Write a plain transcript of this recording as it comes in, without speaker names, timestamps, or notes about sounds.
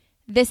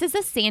This is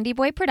a Sandy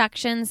Boy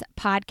Productions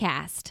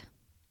podcast.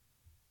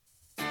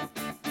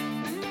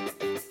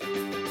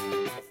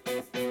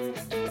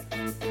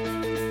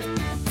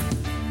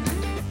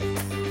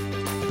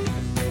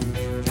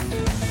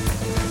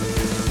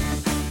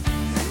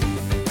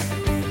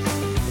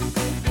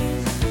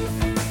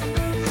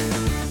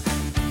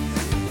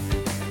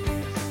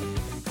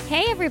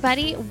 Hey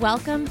everybody,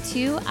 welcome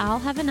to I'll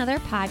Have Another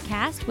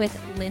podcast with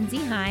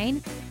Lindsay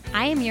Hine.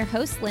 I am your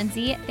host,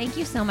 Lindsay. Thank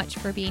you so much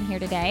for being here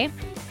today.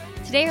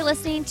 Today you're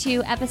listening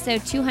to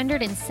episode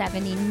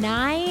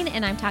 279,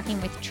 and I'm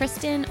talking with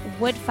Tristan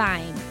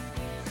Woodfine.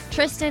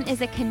 Tristan is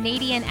a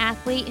Canadian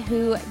athlete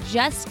who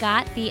just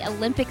got the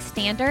Olympic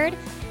standard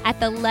at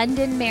the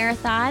London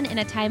Marathon in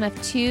a time of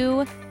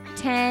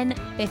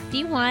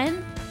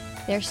 2:10:51.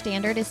 Their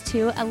standard is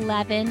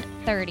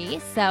 2:11:30,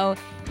 so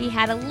he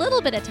had a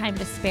little bit of time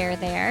to spare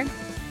there.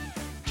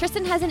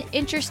 Tristan has an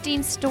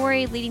interesting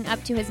story leading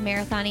up to his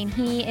marathoning.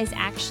 He is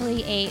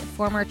actually a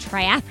former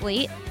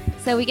triathlete,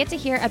 so we get to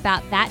hear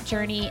about that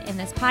journey in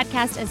this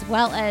podcast, as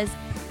well as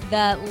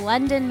the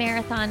London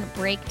Marathon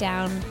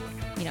breakdown,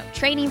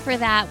 training for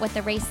that, what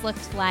the race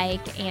looked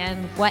like,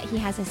 and what he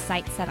has his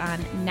sights set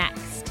on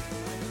next.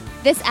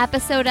 This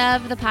episode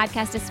of the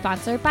podcast is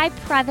sponsored by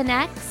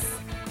Prevnex.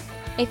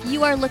 If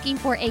you are looking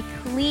for a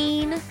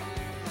clean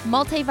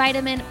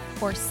multivitamin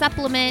or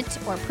supplement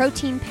or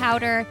protein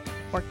powder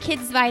or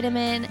kids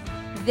vitamin,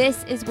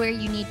 this is where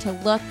you need to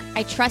look.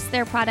 I trust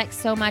their products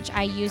so much.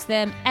 I use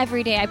them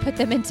every day. I put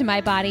them into my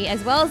body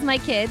as well as my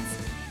kids.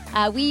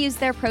 We use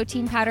their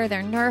protein powder,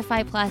 their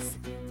Neurify Plus,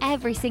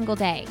 every single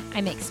day. I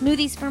make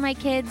smoothies for my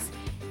kids,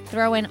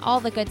 throw in all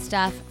the good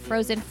stuff,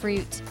 frozen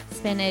fruit,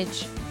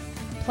 spinach,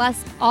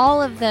 plus all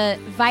of the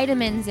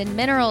vitamins and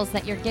minerals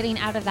that you're getting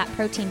out of that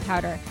protein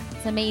powder.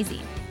 It's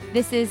amazing.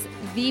 This is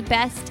the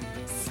best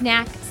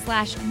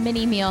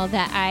snack/mini meal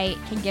that I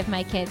can give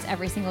my kids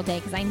every single day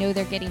because I know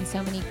they're getting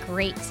so many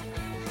great,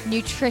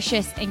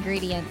 nutritious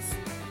ingredients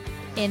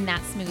in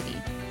that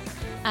smoothie.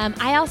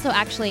 I also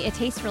it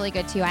tastes really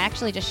good too. I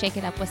actually just shake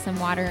it up with some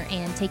water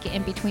and take it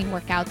in between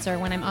workouts or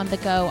when I'm on the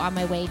go on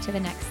my way to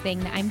the next thing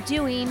that I'm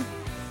doing.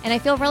 And I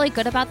feel really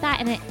good about that,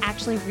 and it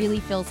actually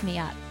really fills me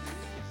up.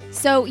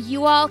 So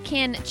you all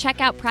can check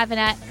out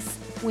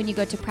Prevnex when you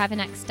go to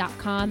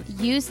Prevnex.com.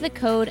 Use the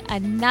code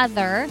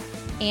ANOTHER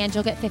and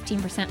you'll get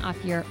 15% off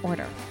your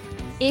order.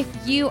 If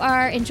you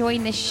are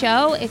enjoying this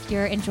show, if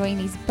you're enjoying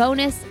these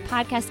bonus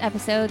podcast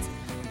episodes,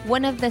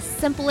 one of the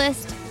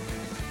simplest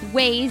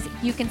ways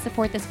you can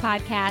support this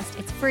podcast,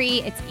 it's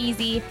free, it's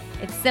easy,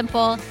 it's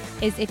simple,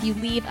 is if you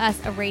leave us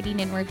a rating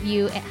and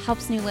review. It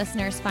helps new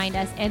listeners find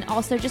us, and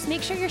also just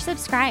make sure you're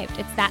subscribed.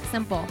 It's that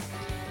simple.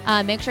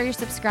 Make sure you're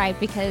subscribed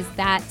because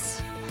that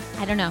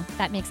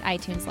makes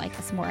iTunes like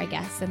us more, I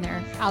guess, in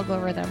their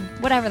algorithm,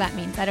 whatever that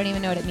means. I don't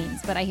even know what it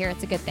means, but I hear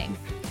it's a good thing.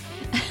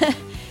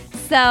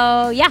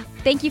 So yeah,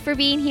 thank you for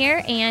being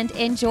here and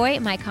enjoy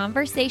my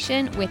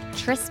conversation with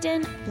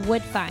Tristan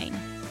Woodfine.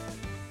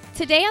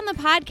 Today on the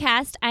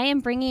podcast, I am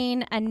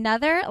bringing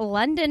another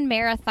London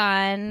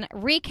Marathon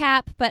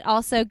recap, but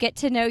also get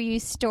to know you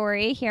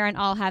story here on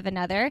I'll Have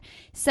Another.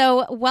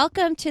 So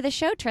welcome to the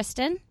show,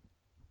 Tristan.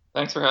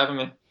 Thanks for having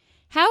me.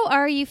 How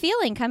are you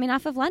feeling coming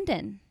off of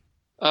London?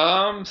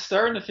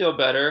 Starting to feel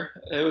better.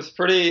 It was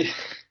pretty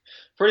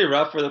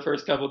rough for the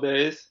first couple of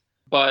days,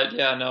 but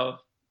yeah, no,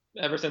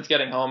 ever since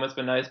getting home, it's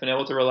been nice, been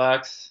able to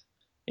relax,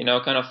 kind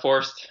of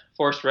forced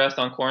rest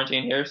on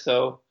quarantine here.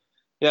 So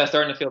yeah,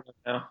 starting to feel better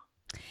now.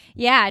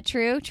 Yeah,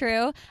 true.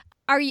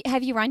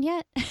 Have you run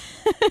yet?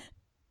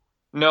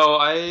 No,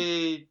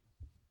 I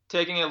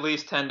taking at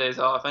least 10 days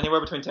off,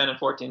 anywhere between 10 and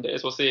 14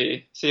 days. We'll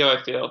see how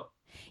I feel.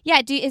 Yeah.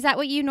 Is that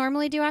what you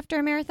normally do after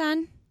a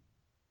marathon?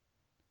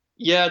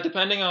 Yeah,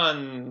 depending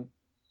on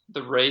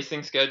the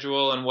racing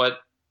schedule and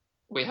what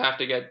we have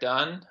to get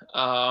done.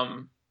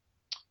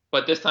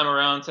 But this time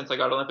around, since I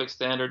got Olympic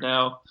standard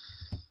now,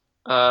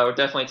 we'll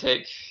definitely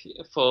take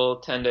a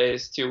full 10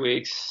 days, 2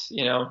 weeks,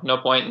 no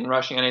point in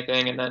rushing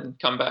anything, and then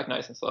come back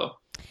nice and slow.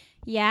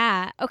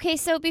 Yeah. Okay,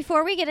 so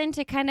before we get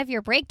into kind of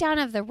your breakdown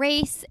of the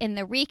race and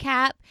the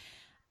recap,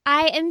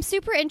 I am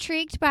super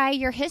intrigued by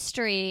your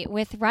history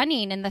with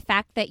running and the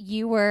fact that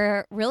you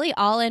were really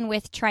all in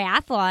with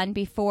triathlon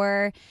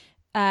before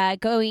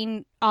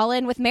going all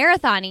in with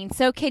marathoning.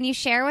 So can you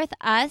share with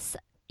us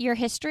your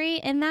history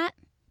in that?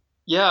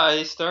 Yeah,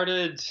 I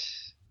started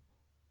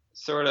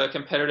sort of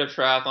competitive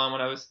triathlon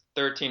when I was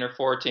 13 or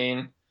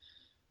 14.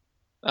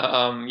 At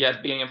the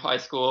beginning of high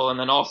school, and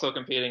then also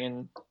competing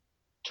in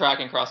track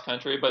and cross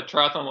country, but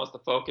triathlon was the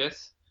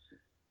focus.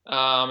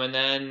 And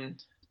then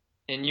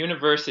in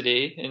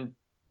university in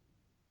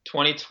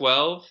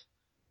 2012,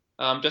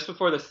 just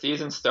before the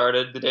season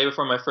started, the day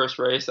before my first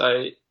race,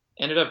 I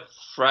ended up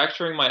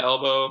fracturing my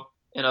elbow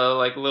in a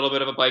little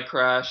bit of a bike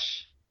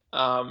crash.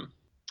 And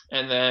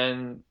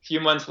then a few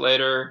months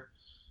later,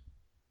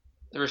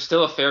 there was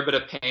still a fair bit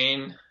of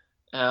pain.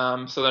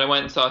 So then I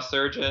went and saw a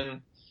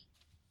surgeon.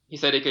 He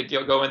said he could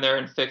go in there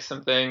and fix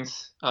some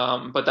things,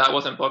 but that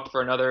wasn't booked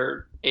for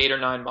another 8 or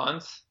 9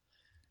 months.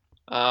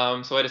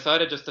 So I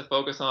decided just to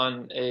focus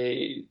on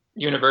a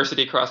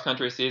university cross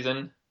country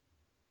season.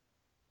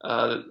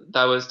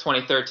 That was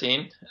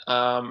 2013.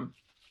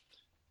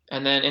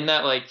 And then in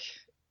that like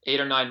 8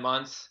 or 9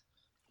 months,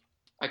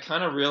 I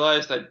kind of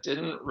realized I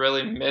didn't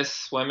really miss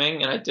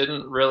swimming and I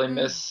didn't really Mm.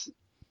 miss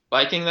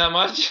biking that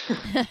much.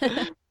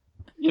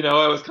 You know,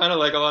 I was kind of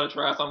like a lot of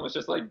triathlon was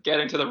just like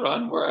getting to the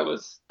run where that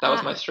was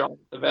my Ah,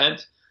 strongest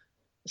event.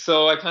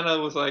 So I kind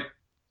of was like,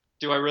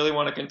 do I really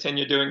want to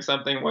continue doing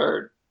something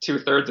where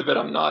 2/3 of it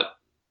I'm not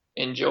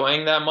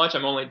enjoying that much?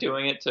 I'm only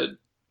doing it to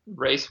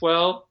race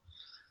well.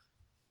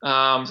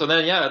 So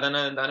then, yeah, then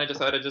I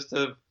decided just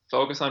to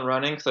focus on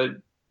running because I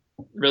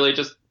really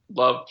just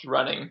loved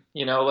running.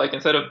 You know, like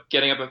instead of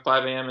getting up at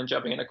 5 a.m. and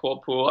jumping in a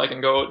cold pool, I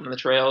can go out in the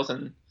trails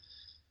and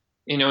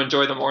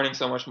enjoy the morning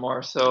so much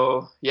more.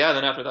 So yeah,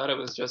 then after that, it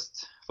was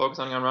just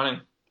focusing on running.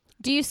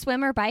 do you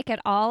swim or bike at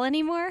all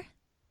anymore?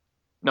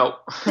 No.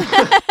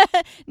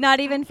 Not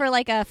even for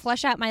like a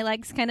flush out my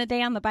legs kind of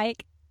day on the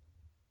bike?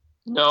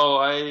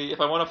 No,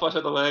 if I want to flush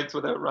out the legs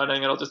without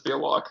running, it'll just be a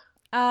walk.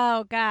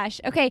 Oh, gosh.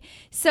 Okay.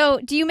 So,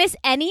 do you miss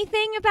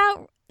anything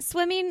about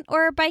swimming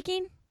or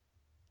biking?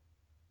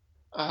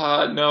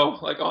 No,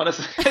 like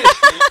honestly,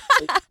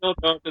 I still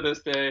don't to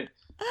this day.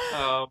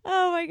 Um,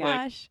 Oh my like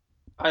gosh.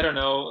 I don't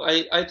know.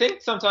 I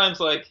think sometimes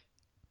like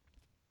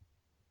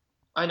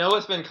I know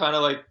it's been kind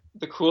of like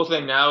the cool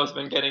thing now has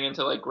been getting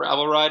into like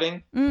gravel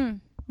riding. Mm.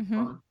 Hmm.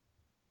 Um,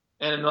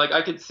 and like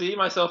I could see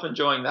myself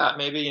enjoying that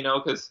maybe,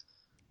 because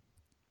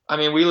I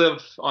mean we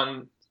live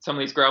on some of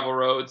these gravel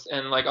roads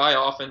and like I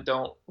often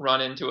don't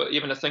run into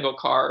even a single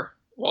car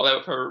while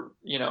out for,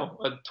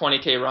 a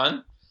 20K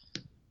run.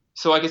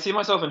 So I could see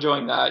myself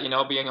enjoying that,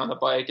 being on the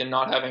bike and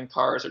not having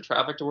cars or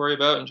traffic to worry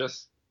about and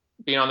just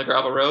being on the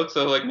gravel road.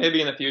 So like maybe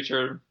in the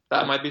future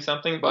that might be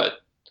something, but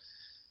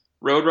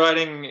road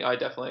riding, I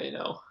definitely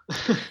know.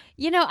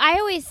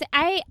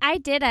 I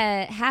did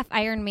a half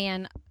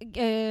Ironman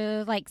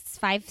like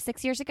 5,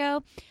 6 years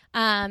ago,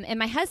 and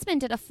my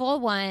husband did a full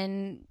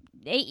one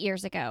 8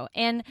 years ago.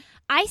 And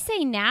I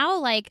say now,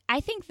 like, I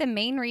think the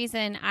main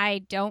reason I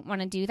don't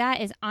want to do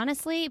that is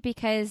honestly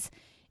because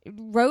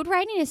road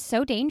riding is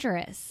so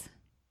dangerous.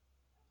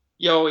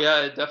 Yo,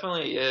 yeah, it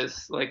definitely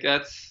is. Like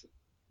that's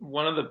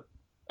one of the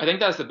I think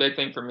that's the big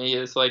thing for me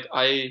is like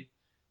I've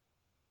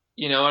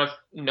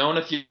known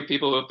a few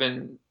people who have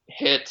been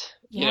hit,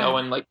 Yeah.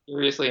 and like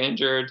seriously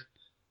injured.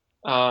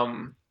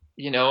 And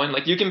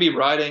like you can be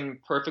riding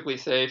perfectly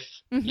safe,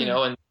 Hmm.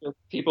 and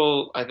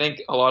people, I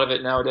think a lot of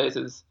it nowadays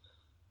is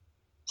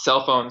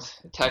cell phones,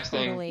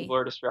 texting, Totally. people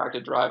are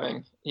distracted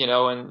driving,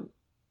 and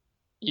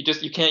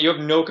you have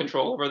no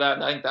control over that.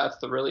 And I think that's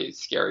the really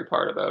scary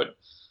part about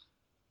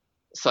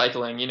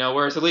cycling,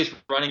 whereas at least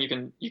running,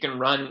 you can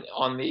run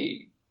on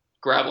the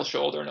gravel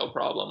shoulder, no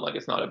problem. Like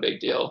it's not a big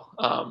deal.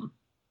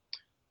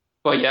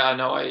 But yeah,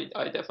 no, I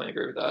definitely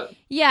agree with that.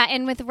 Yeah,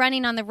 and with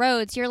running on the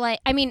roads, you're like,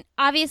 I mean,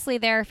 obviously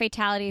there are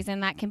fatalities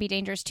and that can be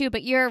dangerous too,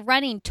 but you're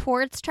running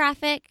towards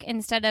traffic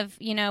instead of,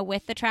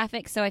 with the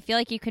traffic. So I feel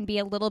like you can be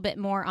a little bit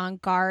more on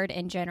guard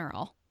in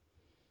general.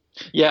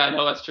 Yeah,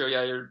 no, that's true.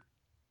 Yeah, you're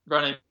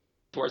running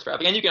towards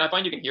traffic, and I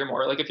find you can hear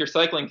more. Like if you're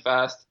cycling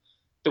fast,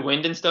 the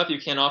wind and stuff, you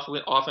can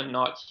often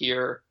not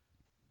hear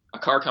a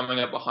car coming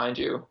up behind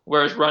you.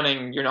 Whereas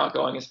running, you're not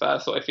going as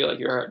fast, so I feel like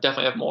you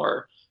definitely have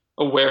more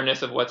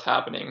awareness of what's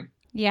happening.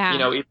 Yeah,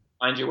 Even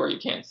behind you where you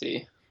can't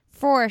see.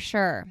 for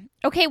sure.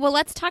 Okay, well,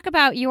 let's talk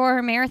about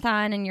your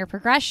marathon and your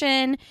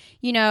progression.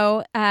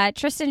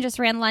 Tristan just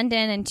ran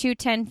London in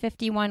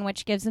 2:10:51,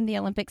 which gives him the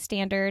Olympic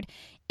standard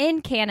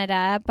in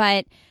Canada.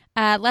 But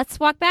let's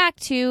walk back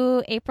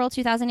to April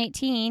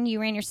 2018. You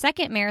ran your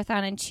second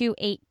marathon in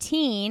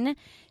 2:18.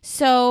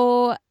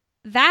 So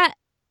that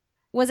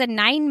was a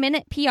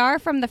 9-minute PR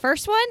from the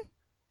first one?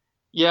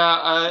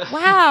 Yeah,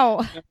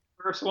 Wow. the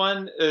first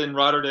one in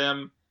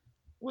Rotterdam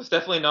was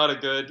definitely not a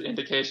good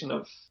indication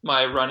of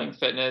my running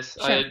fitness.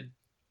 I Sure. had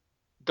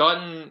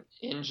gotten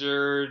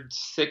injured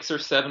 6 or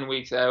 7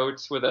 weeks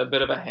out with a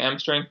bit of a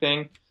hamstring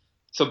thing.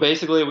 So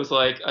basically, it was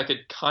like I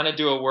could kind of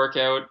do a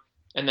workout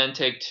and then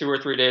take 2 or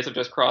 3 days of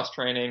just cross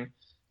training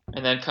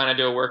and then kind of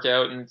do a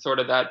workout and sort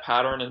of that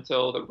pattern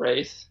until the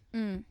race.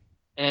 Mm.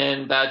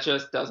 And that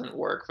just doesn't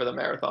work for the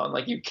marathon.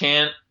 Like you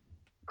can't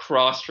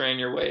cross train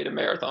your way to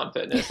marathon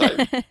fitness.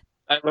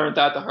 I learned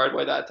that the hard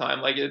way that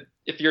time. Like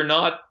if you're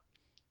not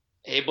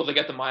able to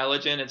get the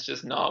mileage in, it's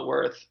just not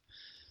worth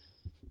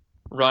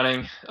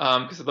running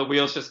because the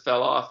wheels just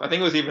fell off. I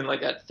think it was even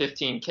like at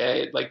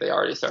 15K, like they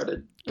already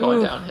started going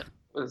Ooh, down. It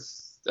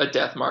was a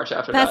death march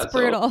after that's that. So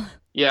brutal.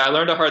 yeah, I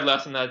learned a hard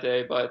lesson that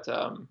day. But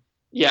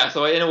yeah,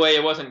 so in a way,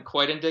 it wasn't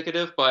quite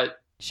indicative. But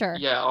Sure.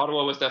 yeah,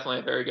 Ottawa was definitely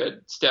a very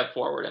good step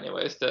forward,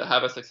 anyways, to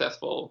have a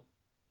successful,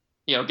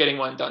 getting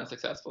one done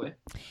successfully.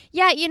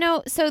 Yeah,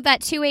 so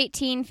that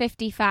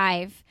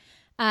 2:18:55,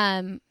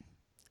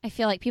 I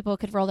feel like people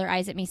could roll their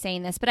eyes at me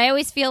saying this, but I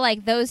always feel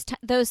like those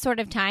sort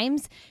of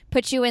times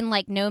put you in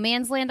like no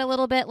man's land a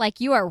little bit. Like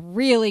you are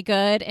really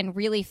good and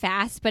really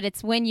fast, but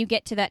it's when you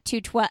get to that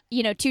 212,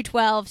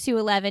 212,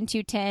 211,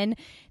 210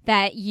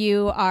 that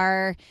you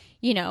are,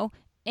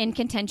 in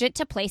contingent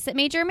to place at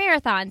major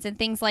marathons and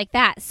things like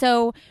that.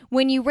 So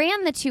when you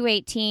ran the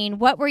 218,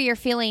 what were your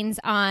feelings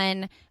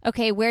on,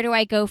 okay, where do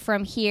I go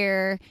from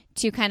here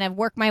to kind of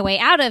work my way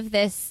out of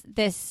this,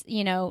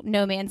 no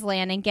man's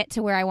land and get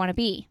to where I want to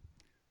be?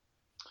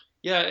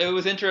 Yeah, it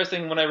was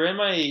interesting. When I ran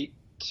my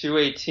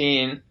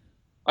 218,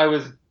 I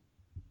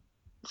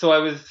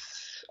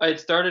had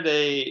started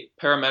a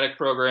paramedic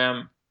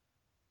program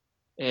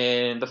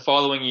in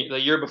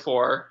the year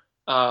before,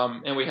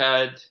 and we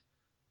had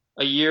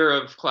a year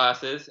of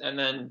classes, and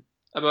then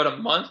about a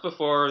month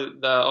before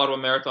the Ottawa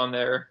Marathon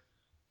there,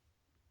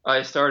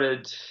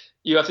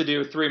 you have to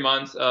do 3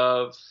 months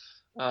of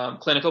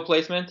clinical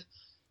placement,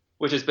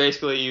 which is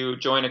basically you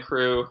join a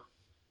crew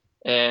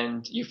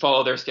and you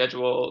follow their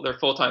schedule, their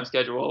full-time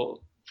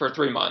schedule for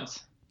 3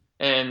 months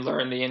and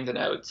learn the ins and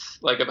outs,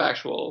 like of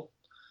actual,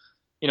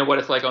 what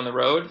it's like on the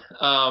road.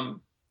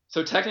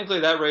 So technically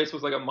that race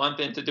was like a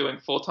month into doing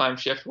full-time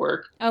shift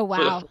work. Oh,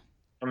 wow.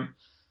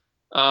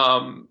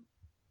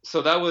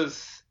 So that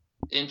was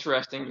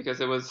interesting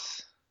because it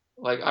was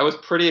like, I was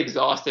pretty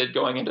exhausted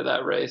going into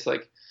that race.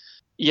 Like,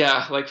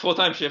 yeah, like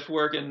full-time shift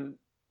work and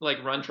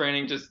like run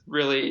training just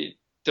really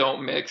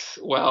don't mix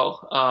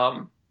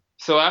well.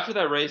 So after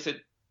that race,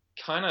 it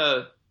kind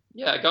of,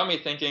 it got me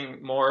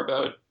thinking more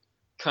about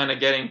kind of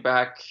getting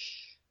back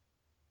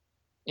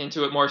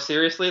into it more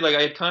seriously.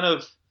 Like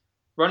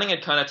running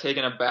had kind of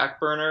taken a back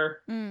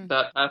burner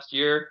that past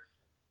year.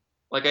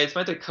 Like I had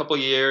spent a couple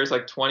years,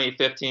 like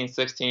 2015,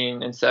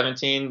 16, and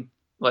 17,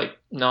 like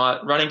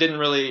not running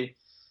it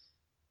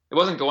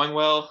wasn't going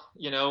well,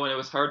 and it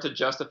was hard to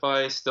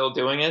justify still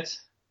doing it.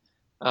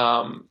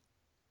 So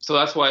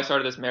that's why I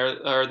started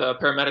the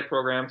paramedic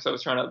program. So I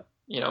was trying to,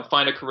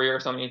 find a career or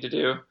something to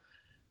do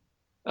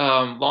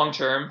long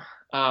term.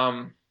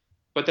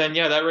 But then,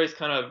 that race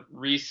kind of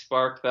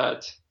re-sparked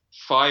that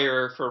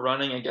fire for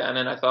running again.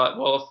 And I thought,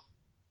 well,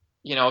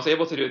 if, I was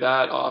able to do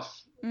that off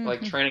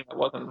like training that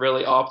wasn't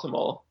really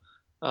optimal.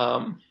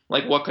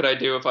 Like what could I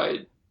do if I,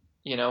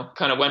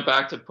 kind of went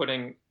back to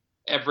putting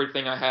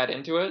everything I had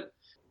into it?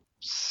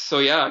 So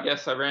I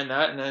guess I ran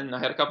that, and then I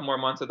had a couple more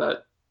months of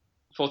that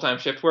full-time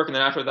shift work. And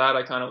then after that,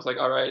 I kind of was like,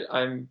 all right,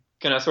 I'm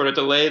going to sort of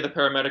delay the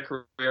paramedic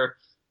career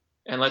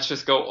and let's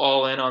just go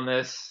all in on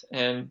this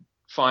and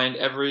find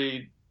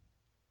everything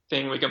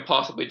we can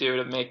possibly do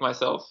to make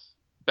myself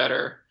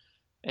better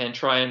and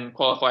try and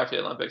qualify for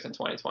the Olympics in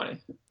 2020.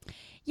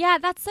 Yeah,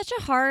 that's such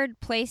a hard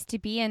place to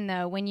be in,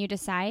 though, when you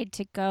decide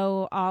to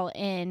go all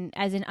in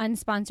as an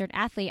unsponsored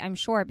athlete, I'm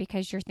sure,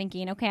 because you're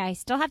thinking, okay, I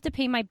still have to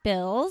pay my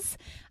bills.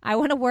 I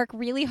want to work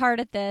really hard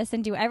at this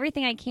and do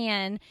everything I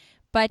can,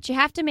 but you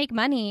have to make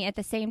money at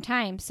the same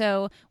time.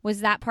 So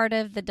was that part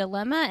of the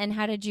dilemma, and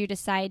how did you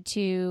decide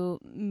to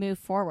move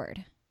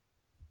forward?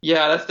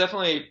 Yeah, that's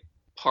definitely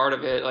part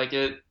of it.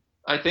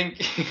 I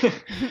think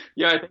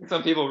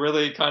some people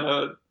really kind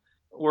of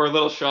were a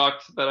little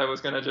shocked that I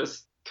was going to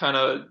just kind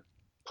of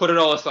put it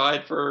all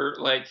aside for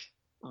like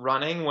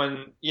running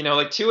when,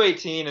 like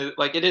 218 is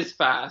like, it is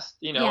fast,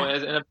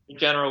 as in a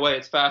general way,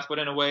 it's fast, but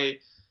in a way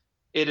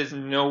it is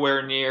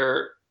nowhere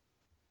near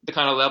the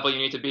kind of level you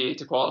need to be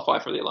to qualify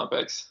for the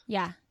Olympics.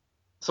 Yeah.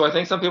 So I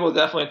think some people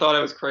definitely thought I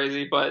was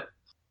crazy, but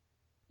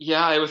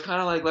it was kind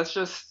of like, let's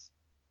just,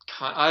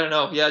 I don't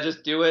know. Yeah.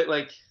 Just do it.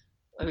 Like,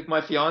 I think my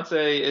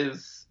fiance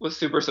was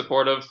super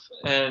supportive,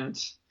 and,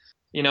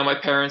 my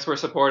parents were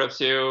supportive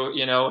too,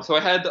 so I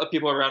had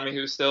people around me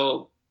who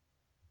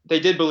they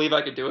did believe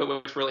I could do it,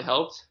 which really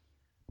helped.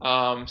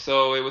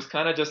 So it was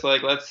kind of just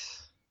like,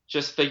 let's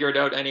just figure it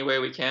out any way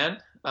we can.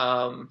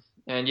 And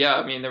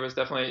there was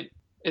definitely,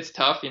 it's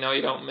tough, you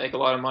don't make a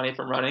lot of money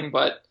from running,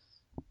 but,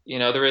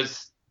 there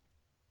is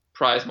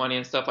prize money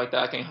and stuff like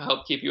that can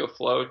help keep you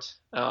afloat.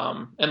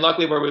 And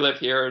luckily where we live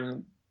here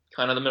in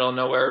kind of the middle of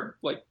nowhere,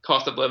 like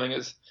cost of living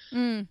is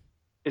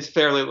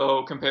fairly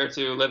low compared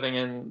to living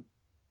in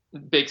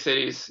big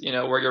cities,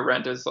 where your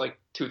rent is like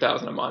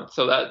 $2,000 a month.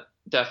 So that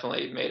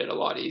definitely made it a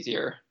lot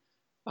easier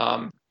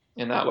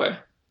in that way.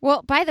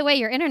 Well, by the way,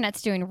 your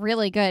internet's doing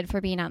really good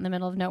for being out in the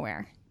middle of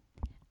nowhere.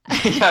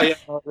 yeah,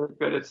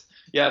 good. It's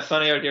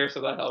sunny out here,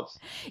 so that helps.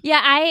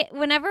 Yeah,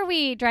 whenever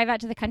we drive out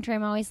to the country,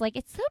 I'm always like,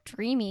 it's so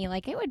dreamy.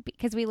 Like it would be,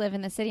 because we live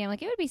in the city. I'm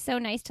like, it would be so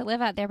nice to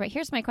live out there. But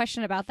here's my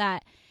question about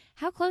that: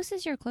 how close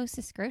is your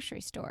closest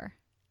grocery store?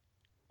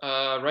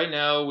 Right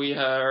now we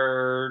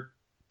are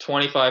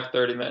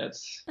 25-30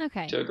 minutes.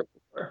 Okay. To a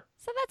grocery store.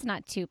 So that's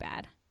not too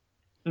bad.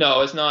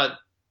 No, it's not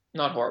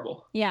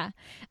horrible. Yeah.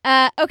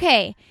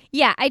 Okay.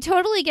 Yeah, I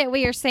totally get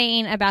what you're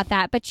saying about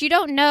that, but you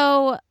don't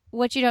know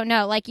what you don't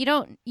know. Like you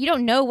don't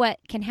know what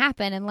can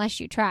happen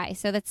unless you try.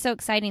 So that's so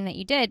exciting that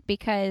you did,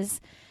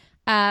 because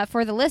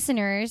for the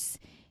listeners,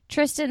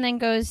 Tristan then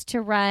goes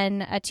to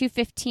run a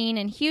 215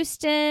 in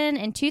Houston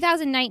in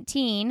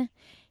 2019,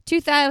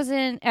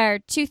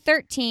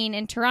 213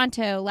 in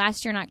Toronto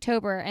last year in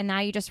October, and now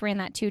you just ran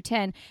that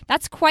 210.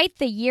 That's quite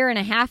the year and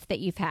a half that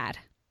you've had.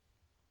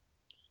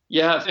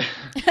 Yeah.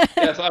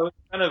 Yeah, so I was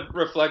kind of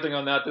reflecting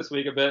on that this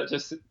week a bit,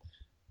 just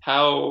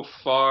how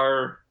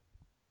far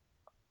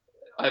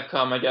I've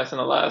come, I guess, in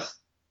the last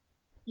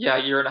yeah,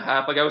 year and a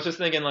half. Like I was just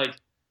thinking like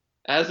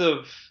as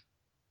of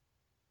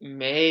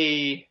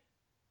May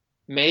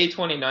May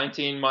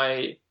 2019,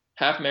 my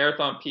half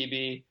marathon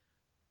PB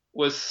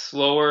was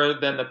slower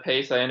than the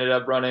pace I ended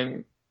up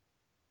running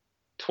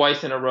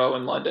twice in a row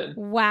in London.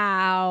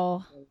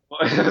 Wow.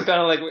 It was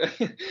kind of like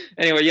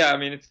anyway, yeah, I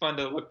mean it's fun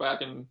to look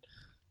back and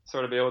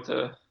sort of be able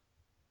to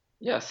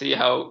yeah, see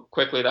how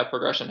quickly that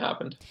progression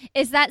happened.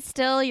 Is that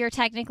still you're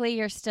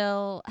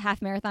still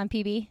half marathon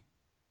PB?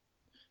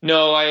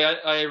 No,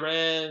 I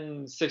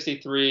ran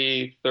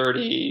 63:30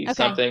 Okay.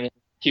 something in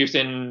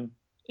Houston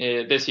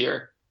this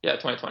year. Yeah,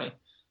 2020.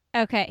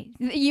 Okay.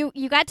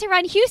 You got to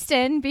run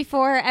Houston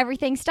before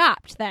everything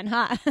stopped then,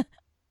 huh?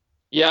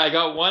 Yeah, I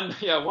got one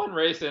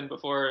race in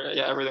before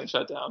yeah, everything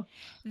shut down.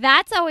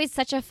 That's always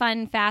such a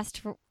fun,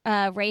 fast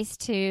race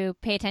to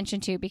pay attention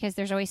to because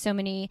there's always so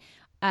many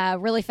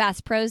really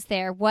fast pros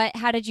there.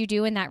 How did you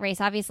do in that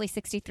race? Obviously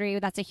 63,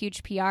 that's a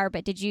huge PR,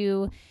 but did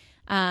you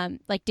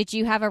did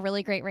you have a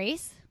really great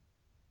race?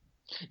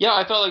 Yeah,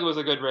 I felt like it was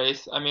a good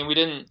race. I mean,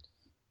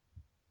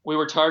 we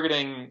were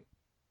targeting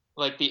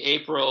like the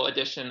April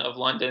edition of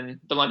the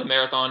London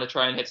Marathon to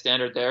try and hit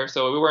standard there.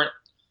 So we weren't,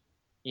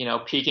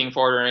 peaking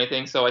for it or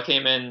anything. So I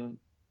came in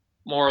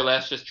more or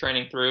less just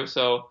training through.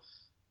 So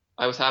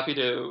I was happy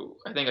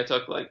I think I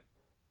took like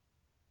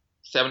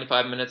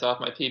 75 minutes off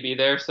my PB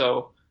there.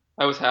 So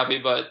I was happy,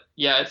 but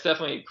yeah, it's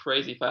definitely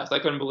crazy fast. I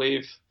couldn't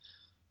believe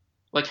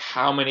like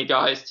how many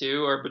guys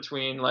too are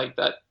between like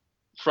that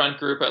front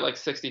group at like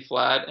 60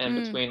 flat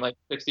and between like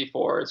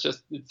 64.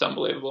 It's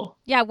unbelievable.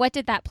 Yeah, what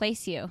did that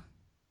place you?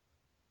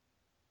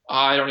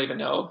 I don't even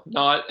know.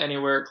 Not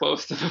anywhere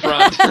close to the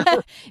front.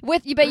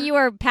 But you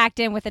were packed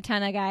in with a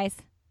ton of guys.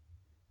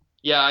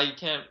 Yeah, you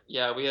can't.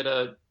 Yeah, we had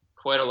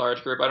quite a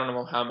large group. I don't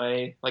know how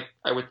many. Like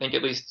I would think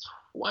at least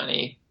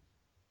 20.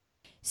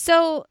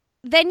 So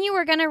then you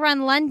were going to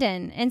run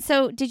London. And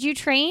so did you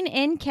train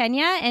in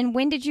Kenya? And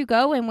when did you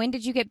go and when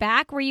did you get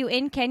back? Were you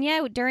in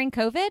Kenya during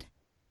COVID?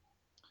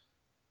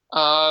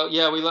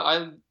 Yeah, we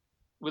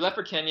left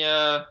for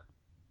Kenya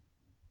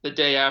the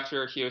day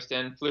after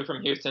Houston, flew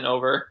from Houston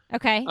over.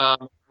 Okay.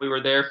 We were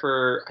there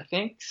for, I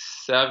think,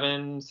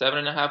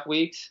 7.5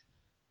 weeks.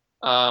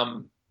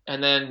 And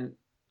then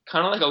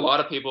kind of like a lot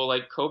of people,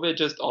 like COVID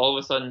just all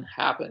of a sudden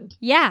happened.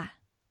 Yeah.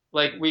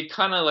 Like we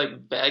kind of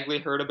like vaguely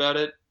heard about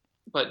it,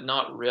 but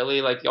not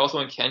really. Like also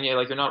in Kenya,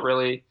 like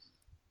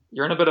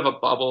you're in a bit of a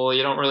bubble.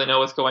 You don't really know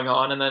what's going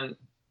on. And then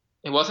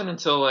it wasn't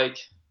until like,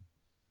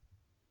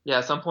 yeah,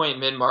 at some point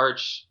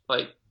mid-March,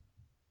 like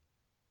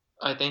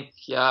I think,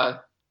 yeah,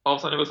 all of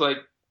a sudden it was like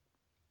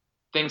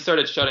things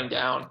started shutting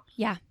down.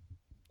 Yeah.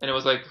 And it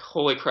was like,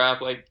 holy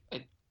crap, like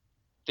I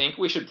think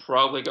we should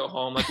probably go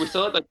home. Like we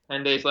still had like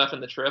 10 days left in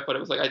the trip, but it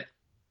was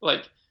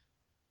like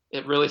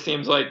it really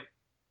seems like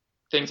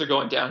things are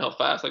going downhill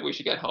fast. Like we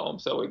should get home.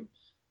 So we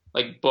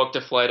like booked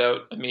a flight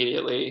out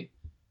immediately,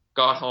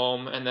 got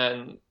home, and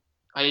then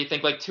I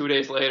think like 2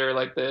 days later,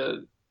 like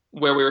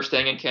where we were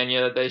staying in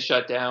Kenya, they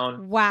shut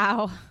down.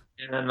 Wow.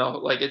 And then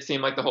like it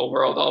seemed like the whole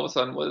world all of a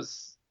sudden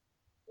was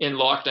in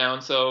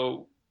lockdown.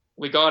 So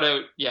we got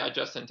out, yeah,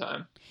 just in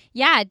time.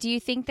 Yeah. Do you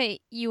think that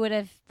you would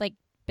have like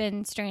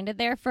been stranded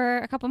there for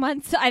a couple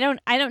months? I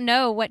don't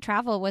know what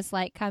travel was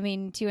like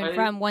coming to and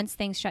from once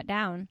things shut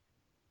down.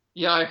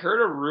 Yeah, I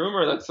heard a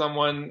rumor that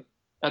someone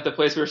at the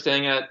place we were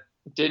staying at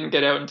didn't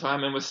get out in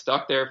time and was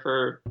stuck there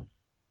for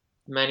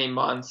many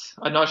months.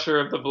 I'm not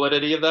sure of the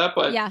validity of that,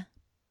 but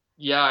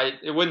yeah,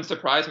 it wouldn't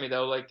surprise me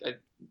though. Like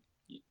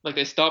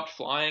they stopped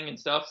flying and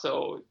stuff.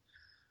 So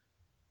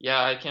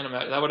yeah, I can't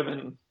imagine. That would have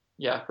been,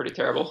 yeah, pretty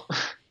terrible.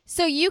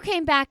 So you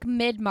came back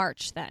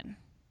mid-March then?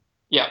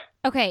 Yeah.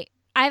 Okay,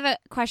 I have a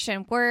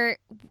question.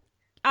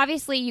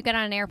 Obviously you get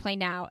on an airplane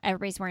now,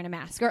 everybody's wearing a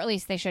mask, or at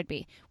least they should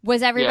be.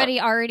 Was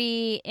everybody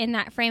already in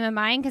that frame of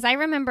mind? Because I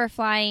remember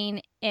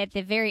flying at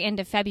the very end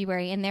of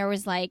February, and there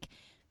was like,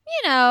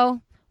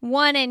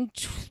 1 in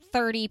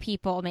 30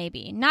 people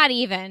maybe, not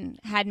even,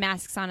 had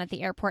masks on at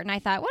the airport. And I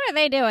thought, what are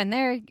they doing?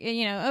 They're,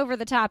 over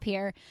the top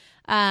here.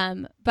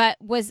 But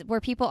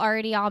were people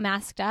already all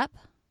masked up?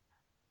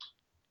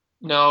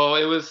 No,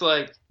 it was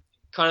like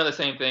kind of the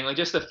same thing. Like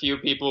just a few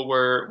people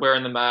were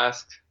wearing the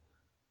mask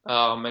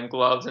and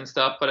gloves and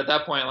stuff. But at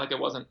that point, like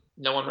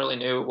no one really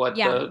knew what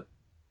the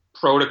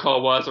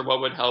protocol was or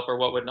what would help or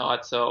what would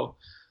not. So,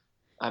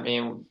 I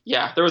mean,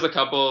 yeah, there was a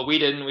couple. We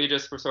didn't. We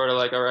just were sort of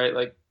like, all right,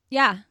 like,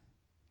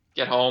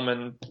 get home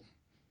and,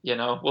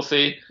 we'll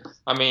see.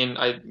 I mean,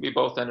 we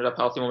both ended up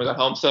healthy when we got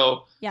home.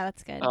 So, yeah,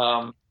 that's good.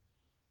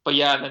 But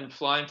yeah, and then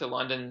flying to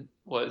London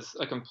was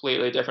a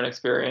completely different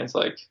experience.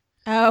 Like,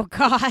 oh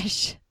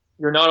gosh,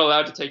 you're not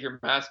allowed to take your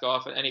mask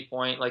off at any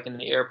point, like in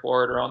the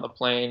airport or on the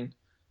plane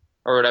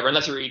or whatever,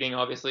 unless you're eating,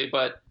 obviously.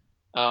 But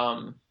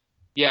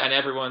yeah, and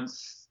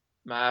everyone's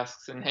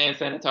masks and hand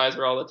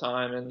sanitizer all the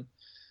time, and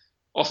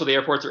also the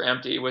airports are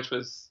empty, which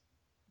was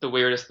the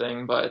weirdest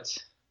thing. But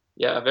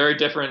yeah, very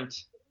different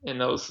in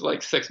those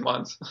like 6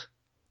 months.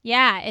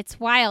 Yeah, it's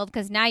wild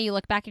because now you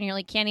look back and you're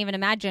like, can't even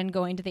imagine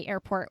going to the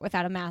airport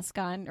without a mask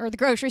on, or the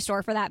grocery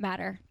store for that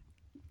matter.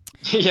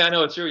 Yeah,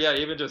 no, it's true. Yeah,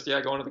 even just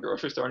going to the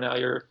grocery store now,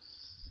 you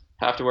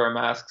have to wear a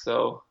mask.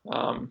 So,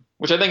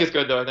 which I think is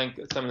good though. I think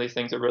some of these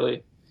things are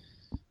really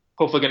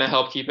hopefully going to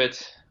help keep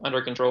it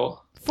under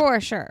control. For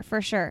sure,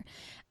 for sure.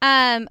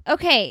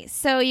 Okay,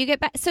 so you get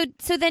back. So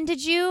then,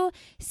 did you?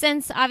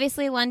 Since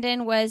obviously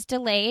London was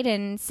delayed,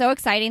 and so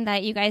exciting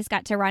that you guys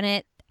got to run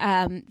it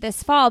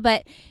this fall.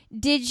 But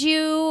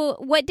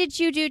what did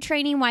you do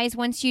training wise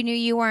once you knew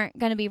you weren't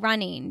going to be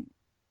running?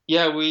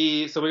 Yeah,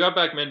 we got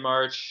back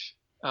mid-March.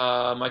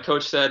 My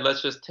coach said,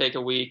 let's just take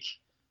a week,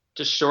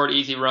 just short,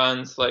 easy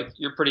runs. Like,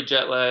 you're pretty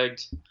jet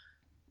lagged.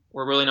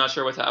 We're really not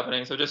sure what's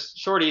happening. So just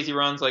short, easy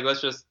runs. Like,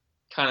 let's just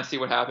kind of see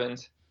what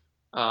happens.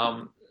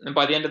 And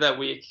by the end of that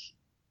week,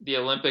 the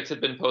Olympics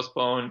had been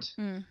postponed,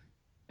 and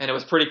it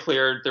was pretty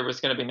clear there was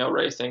going to be no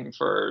racing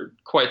for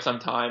quite some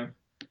time.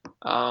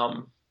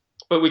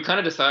 But we kind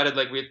of decided,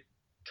 like, we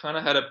kind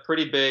of had a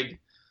pretty big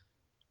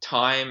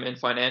time and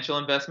financial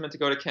investment to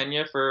go to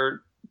Kenya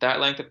for that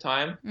length of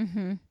time.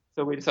 Mm-hmm.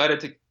 So we decided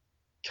to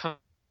kind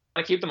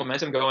of keep the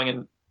momentum going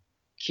and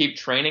keep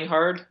training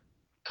hard,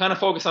 kind of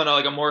focus on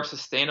like a more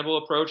sustainable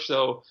approach.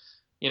 So,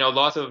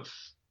 lots of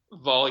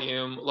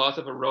volume, lots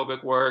of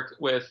aerobic work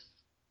with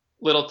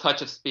little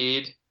touch of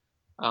speed.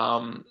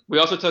 We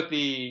also turned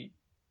the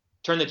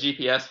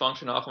GPS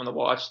function off on the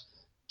watch,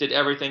 did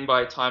everything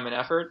by time and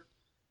effort,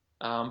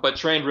 but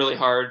trained really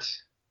hard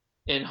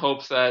in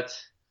hopes that,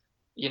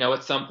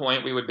 at some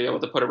point we would be able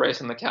to put a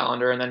race on the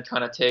calendar and then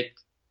kind of take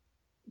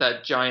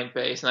that giant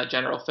base and that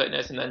general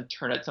fitness and then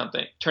turn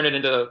it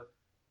into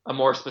a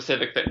more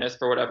specific fitness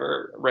for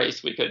whatever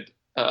race we could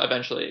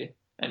eventually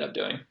end up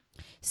doing.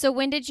 So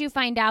when did you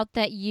find out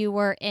that you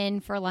were in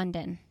for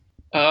London?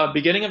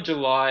 Beginning of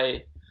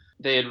July,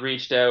 they had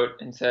reached out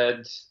and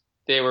said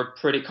they were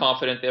pretty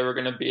confident they were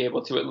going to be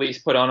able to at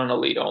least put on an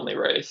elite only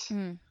race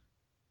on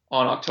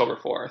October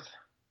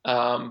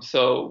 4th.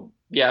 So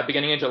yeah,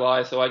 beginning of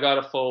July. So I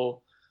got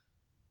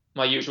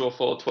my usual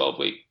full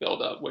 12-week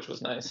build up, which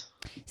was nice.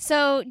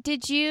 So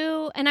did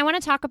you, and I want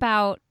to talk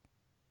about,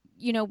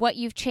 what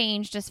you've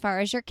changed as far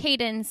as your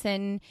cadence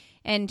and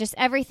just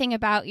everything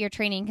about your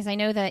training, because I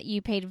know that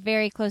you paid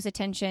very close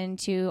attention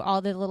to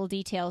all the little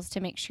details to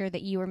make sure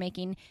that you were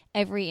making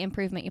every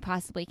improvement you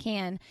possibly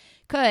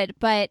could.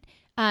 But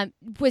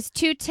was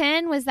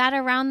 2:10, was that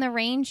around the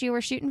range you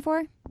were shooting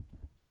for?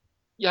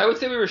 Yeah, I would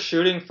say we were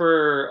shooting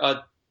for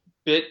a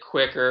bit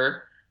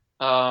quicker.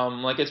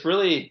 Like, it's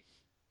really,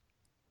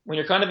 when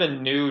you're kind of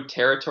in new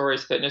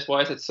territories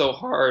fitness-wise, it's so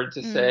hard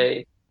to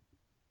say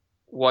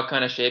what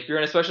kind of shape you're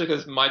in, especially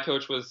because my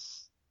coach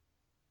was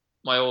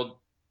my old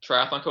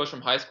triathlon coach from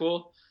high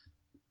school.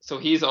 So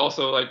he's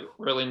also like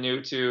really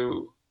new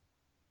to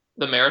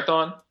the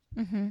marathon.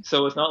 Mm-hmm.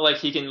 So it's not like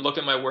he can look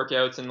at my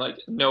workouts and like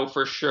know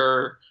for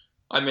sure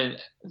I'm in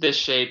this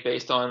shape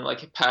based on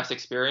like past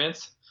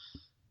experience.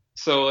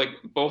 So like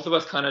both of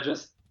us kind of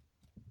just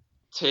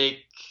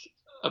take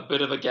a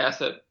bit of a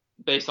guess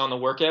based on the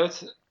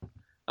workouts.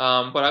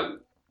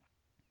 But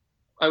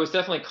I was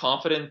definitely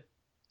confident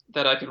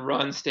that I could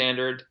run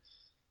standard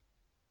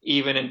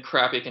even in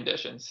crappy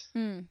conditions.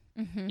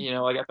 Mm-hmm.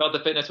 Like I felt the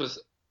fitness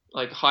was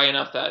like high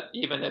enough that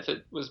even if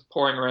it was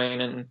pouring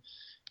rain and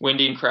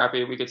windy and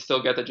crappy, we could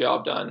still get the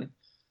job done.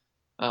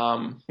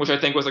 Which I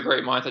think was a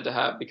great mindset to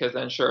have, because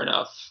then sure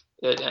enough,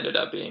 it ended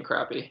up being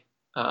crappy.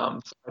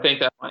 So I think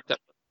that mindset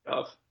was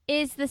tough.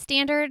 Is the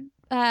standard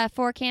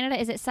for Canada,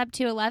 is it sub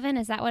 2:11?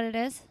 Is that what it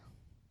is?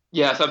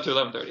 Yeah, it's up to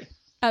 11:30.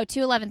 Oh,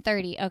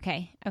 2:11:30.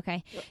 Okay.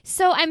 Yep.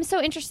 So I'm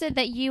so interested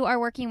that you are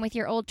working with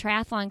your old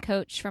triathlon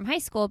coach from high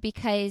school,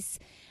 because,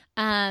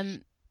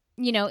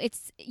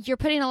 you're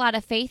putting a lot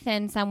of faith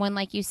in someone,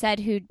 like you said,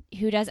 who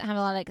doesn't have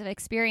a lot of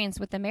experience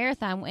with the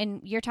marathon.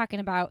 And you're talking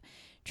about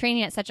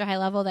training at such a high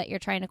level that you're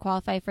trying to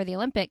qualify for the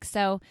Olympics.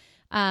 So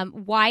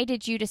why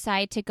did you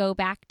decide to go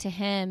back to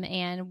him,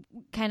 and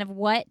kind of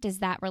what does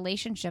that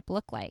relationship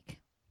look like?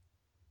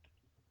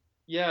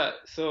 Yeah,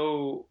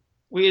 so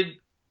we had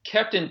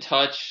kept in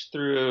touch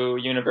through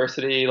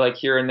university, like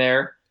here and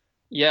there.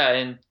 Yeah,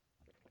 in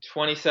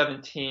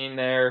 2017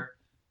 there,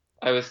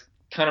 I was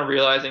kind of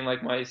realizing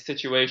like my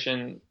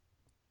situation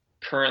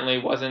currently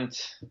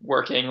wasn't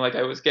working. Like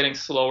I was getting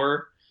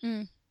slower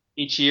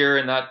each year,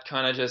 and that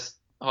kind of just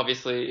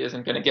obviously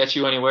isn't going to get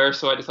you anywhere.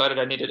 So I decided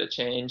I needed a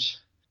change.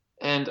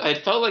 And I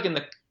felt like in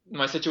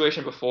my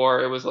situation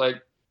before, it was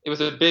a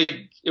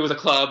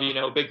club,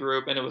 big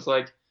group, and it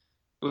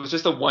was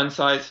just a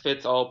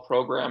one-size-fits-all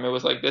program. It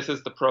was like, this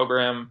is the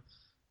program,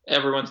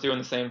 everyone's doing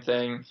the same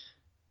thing,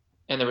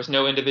 and there was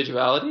no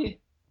individuality.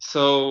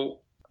 So,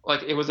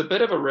 like, it was a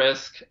bit of a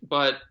risk,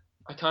 but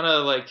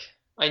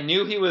I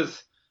knew he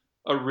was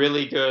a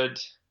really good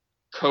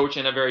coach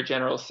in a very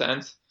general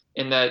sense,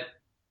 in that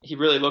he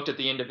really looked at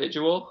the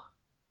individual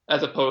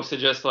as opposed to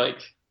just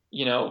like,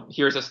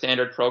 here's a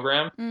standard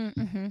program.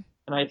 Mm-hmm.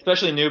 And I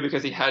especially knew,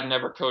 because he had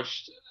never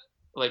coached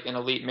like an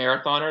elite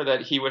marathoner,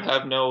 that he would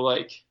have no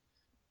like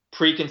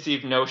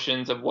preconceived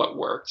notions of what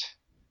worked.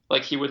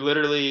 Like we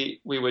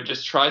would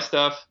just try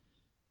stuff,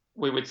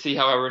 we would see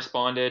how I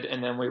responded,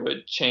 and then we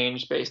would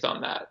change based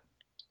on that.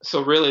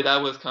 So really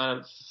that was kind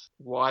of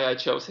why I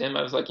chose him.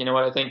 I was like, you know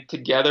what, I think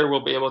together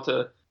we'll be able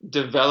to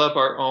develop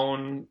our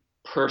own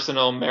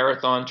personal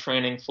marathon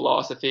training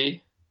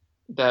philosophy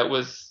that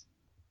was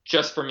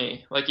just for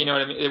me. Like, you know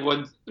what I mean? It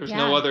wasn't, there's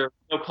Yeah.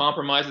 no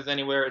compromises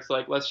anywhere. It's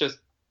like, let's just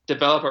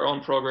develop our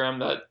own program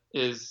that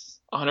is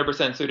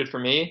 100% suited for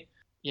me.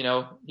 You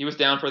know, he was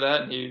down for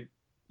that. And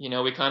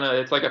we kind of,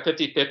 it's like a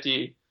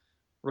 50-50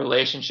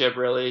 relationship,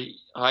 really.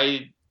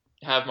 I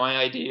have my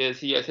ideas,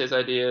 he has his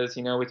ideas.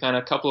 We kind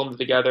of couple them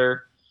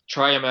together,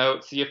 try them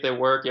out, see if they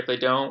work. If they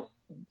don't,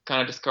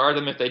 kind of discard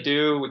them. If they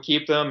do, we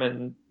keep them,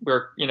 and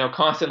we're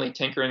constantly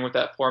tinkering with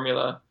that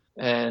formula.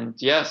 And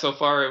yeah, so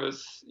far it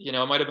was,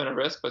 it might have been a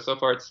risk, but so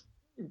far it's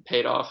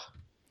paid off.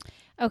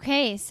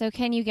 Okay, so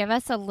can you give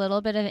us a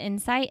little bit of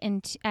insight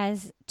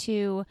as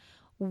to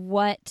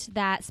what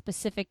that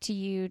specific to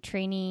you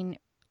training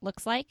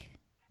looks like?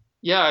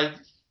 Yeah,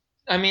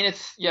 I mean,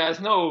 it's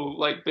no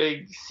like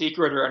big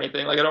secret or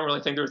anything. Like, I don't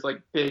really think there's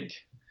like big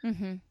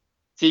Mm-hmm.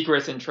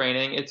 secrets in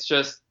training. It's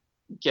just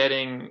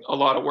getting a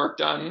lot of work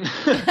done,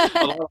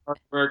 a lot of hard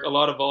work, a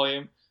lot of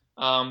volume.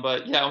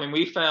 But yeah, I mean,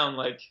 we found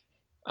like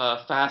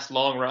fast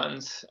long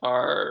runs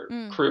are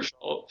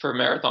crucial for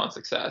marathon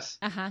success.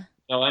 Uh-huh.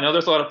 I know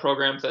there's a lot of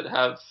programs that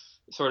have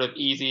sort of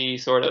easy,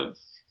 sort of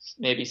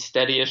maybe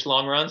steady-ish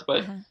long runs,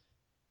 but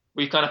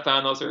we've kind of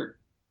found those are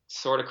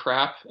sort of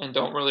crap and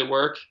don't really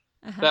work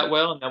that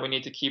well. And then we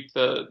need to keep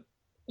the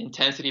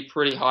intensity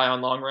pretty high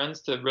on long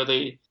runs to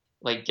really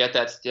like get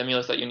that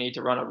stimulus that you need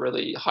to run a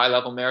really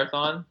high-level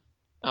marathon.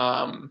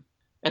 And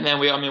then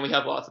we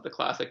have lots of the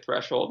classic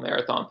threshold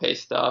marathon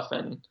pace stuff,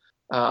 and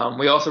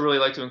we also really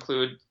like to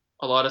include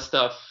a lot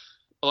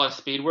of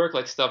speed work,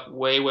 like stuff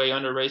way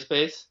under race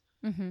pace.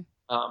 Mm-hmm.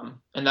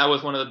 And that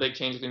was one of the big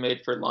changes we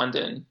made for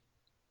London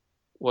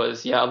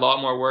was, a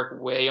lot more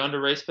work way under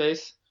race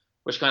pace,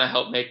 which kind of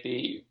helped make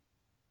the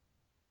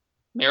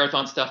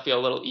marathon stuff feel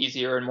a little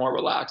easier and more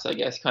relaxed, I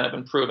guess, kind of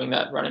improving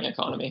that running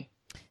economy.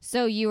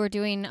 So you were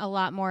doing a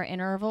lot more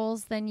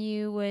intervals than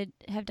you would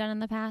have done in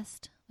the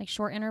past, like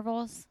short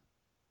intervals?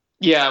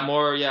 Yeah,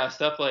 more,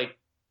 stuff like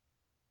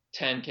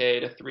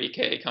 10K to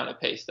 3K kind of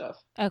pace stuff.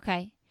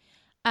 Okay.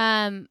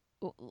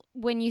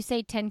 When you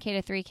say 10K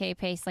to 3K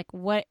pace, like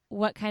what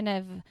kind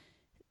of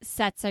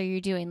sets are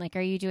you doing? Like,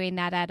 are you doing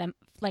that at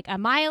a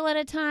mile at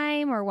a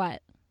time or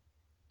what?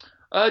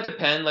 It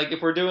depends. Like,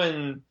 if we're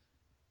doing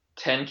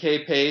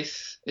 10K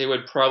pace, it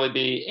would probably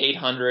be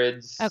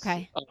 800s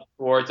Okay. up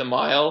towards a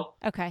mile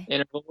Okay.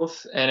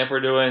 intervals. And if we're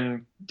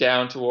doing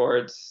down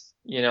towards,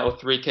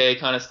 3K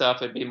kind of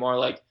stuff, it'd be more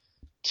like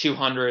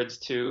 200s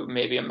to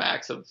maybe a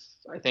max of,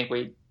 I think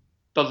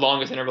the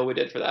longest interval we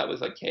did for that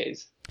was like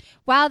Ks.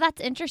 Wow,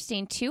 that's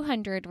interesting.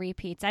 200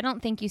 repeats. I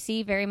don't think you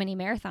see very many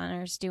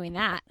marathoners doing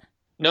that.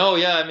 No,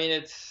 yeah. I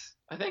mean,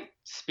 I think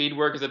speed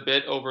work is a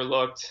bit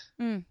overlooked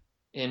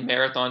in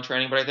marathon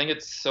training, but I think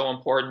it's so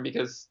important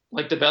because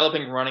like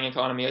developing running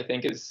economy, I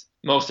think is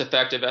most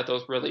effective at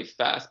those really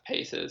fast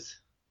paces.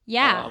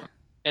 Yeah.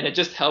 And it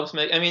just helps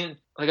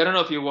I don't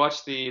know if you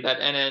watched that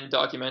NN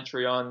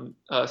documentary on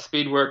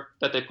speed work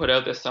that they put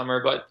out this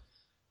summer, but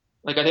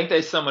like, I think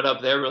they sum it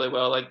up there really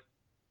well. Like,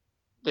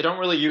 they don't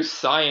really use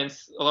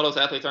science. A lot of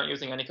those athletes aren't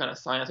using any kind of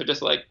science. They're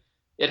just like,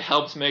 it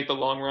helps make the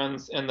long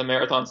runs and the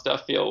marathon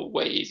stuff feel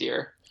way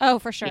easier. Oh,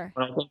 for sure.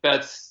 I think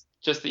that's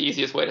just the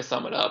easiest way to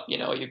sum it up.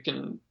 If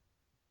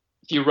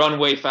you run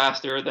way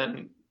faster,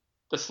 then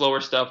the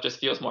slower stuff just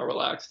feels more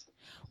relaxed.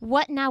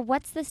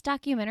 What's this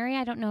documentary?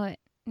 I don't know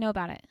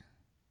about it.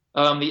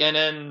 The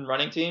NN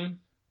running team,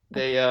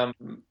 they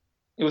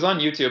it was on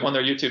YouTube, on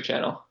their YouTube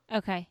channel.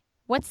 Okay.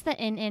 What's the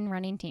NN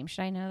running team?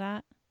 Should I know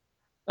that?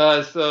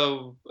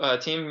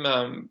 Team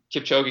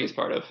Kipchoge is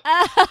part of.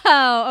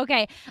 Oh,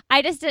 okay.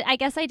 I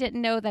guess I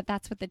didn't know that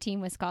that's what the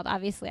team was called.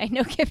 Obviously, I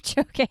know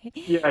Kipchoge.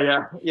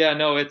 Yeah.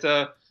 No, it's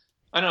I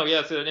don't know. Yeah,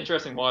 it's an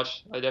interesting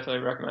watch. I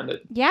definitely recommend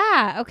it.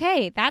 Yeah.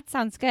 Okay. That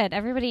sounds good.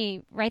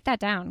 Everybody write that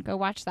down. Go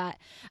watch that.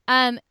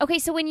 Okay.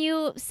 So when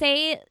you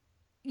say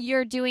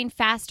you're doing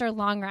faster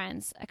long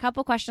runs, a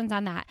couple questions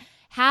on that.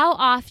 How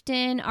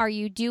often are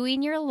you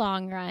doing your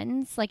long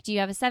runs? Like, do you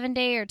have a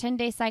 7-day or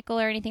 10-day cycle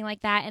or anything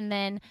like that? And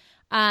then,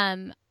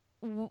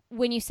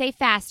 when you say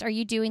fast, are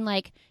you doing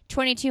like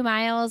 22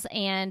 miles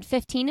and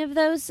 15 of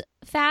those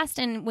fast?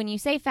 And when you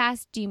say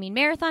fast, do you mean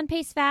marathon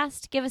pace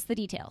fast? Give us the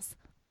details.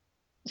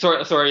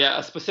 Sorry. Yeah,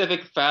 a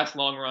specific fast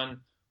long run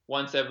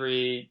once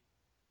every,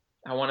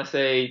 I want to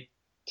say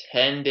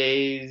 10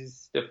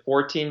 days to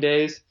 14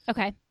 days.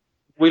 Okay.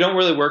 We don't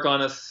really work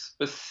on a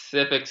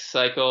specific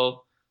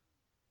cycle.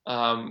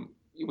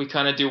 We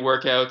kind of do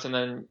workouts, and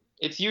then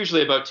it's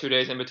usually about 2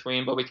 days in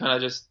between, but we kind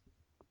of just,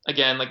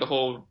 again, like the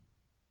whole,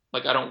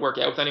 like, I don't work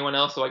out with anyone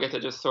else, so I get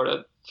to just sort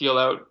of feel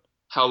out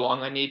how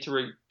long I need to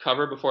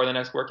recover before the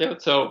next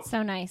workout. So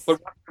nice. But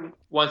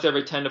once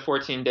every 10 to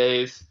 14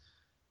 days.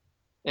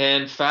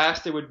 And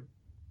fast, it would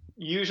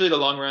usually, the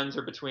long runs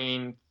are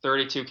between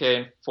 32K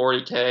and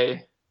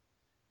 40K,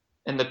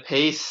 and the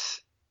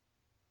pace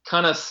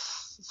kind of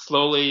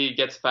slowly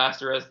gets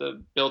faster as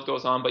the build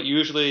goes on, but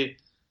usually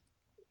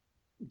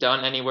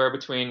done anywhere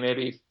between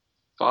maybe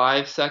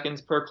 5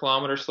 seconds per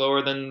kilometer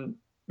slower than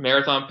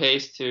marathon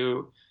pace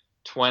to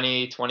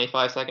 20,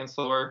 25 seconds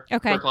slower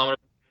Okay. per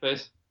kilometer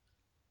pace.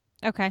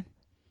 Okay.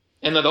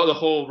 And the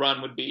whole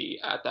run would be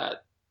at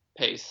that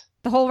pace.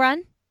 The whole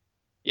run?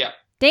 Yeah.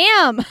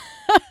 Damn.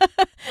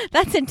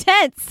 That's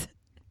intense.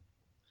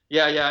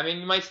 Yeah. I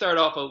mean, you might start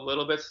off a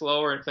little bit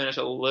slower and finish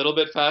a little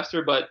bit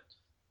faster, but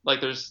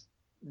like there's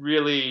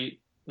really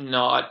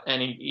not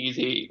any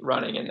easy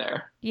running in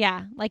there.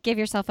 Yeah, like give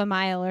yourself a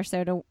mile or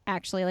so to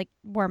actually like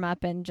warm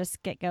up and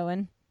just get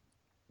going.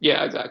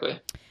 Yeah, exactly.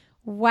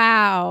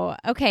 Wow.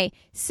 Okay.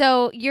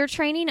 So you're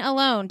training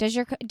alone. Does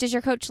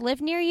your coach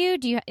live near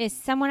you? Is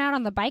someone out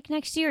on the bike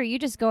next to you, or are you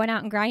just going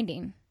out and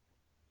grinding?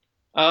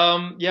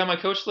 Yeah, my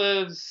coach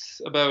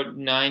lives about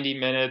 90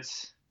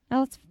 minutes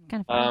Oh, that's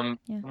kind of fun.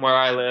 Yeah. from where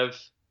I live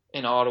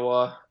in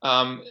Ottawa.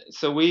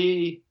 So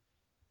we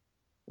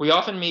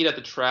often meet at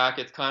the track.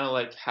 It's kind of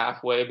like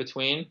halfway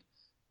between.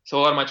 So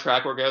a lot of my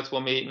track workouts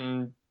we'll meet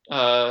and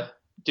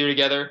do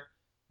together.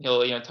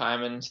 He'll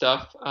time and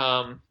stuff.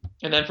 And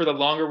then for the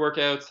longer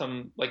workouts,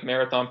 some like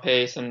marathon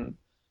pace and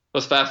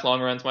those fast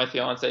long runs, my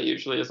fiance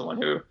usually is the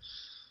one who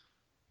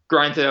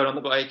grinds it out on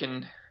the bike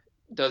and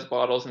does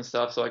bottles and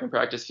stuff so I can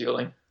practice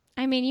fueling.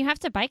 I mean, you have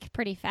to bike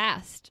pretty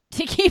fast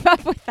to keep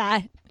up with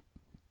that.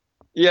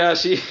 Yeah,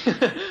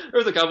 there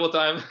was a couple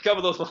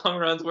of those long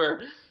runs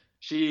where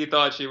she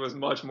thought she was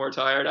much more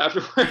tired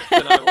afterwards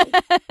than I was.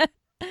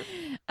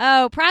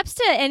 Oh, props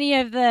to any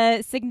of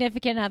the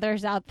significant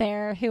others out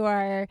there who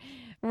are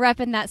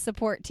repping that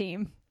support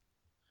team.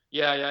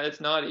 Yeah,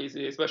 it's not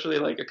easy, especially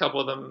like a couple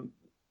of them.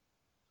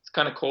 It's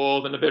kind of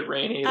cold and a bit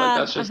rainy. Like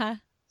that's just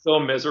so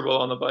miserable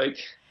on the bike.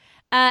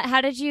 How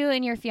did you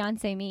and your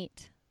fiance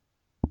meet?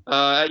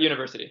 At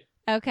university.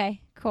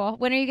 Okay, cool.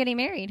 When are you getting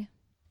married?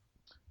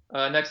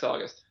 Next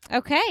August.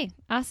 Okay,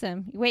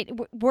 awesome. Wait,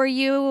 were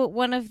you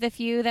one of the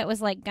few that was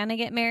like gonna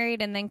get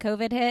married and then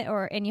COVID hit,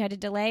 and you had to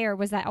delay, or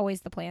was that always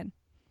the plan?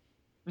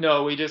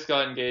 No, we just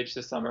got engaged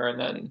this summer and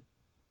then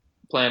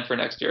planned for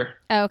next year.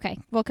 Oh, okay.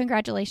 Well,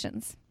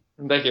 congratulations.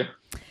 Thank you.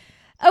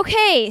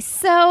 Okay,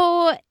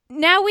 so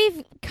now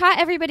we've caught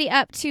everybody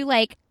up to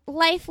like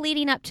life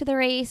leading up to the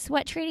race,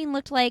 what training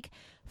looked like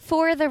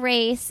for the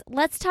race.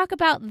 Let's talk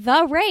about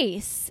the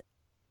race.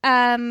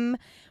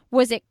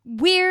 Was it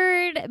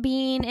weird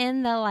being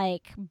in the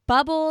like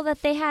bubble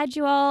that they had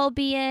you all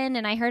be in?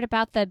 And I heard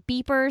about the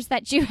beepers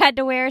that you had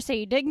to wear so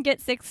you didn't get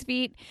 6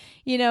 feet,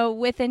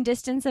 within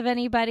distance of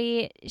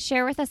anybody.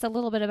 Share with us a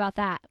little bit about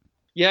that.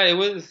 Yeah, it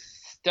was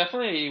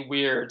definitely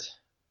weird.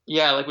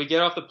 Yeah, like we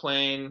get off the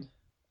plane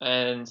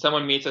and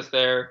someone meets us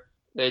there.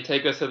 They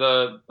take us to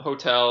the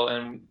hotel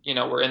and,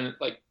 we're in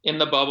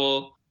the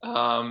bubble.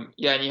 And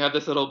you have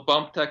this little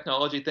bump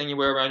technology thing you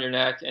wear around your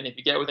neck. And if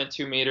you get within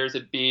 2 meters,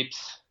 it beeps.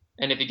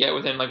 And if you get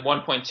within like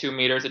 1.2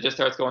 meters, it just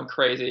starts going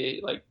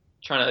crazy, like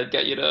trying to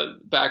get you to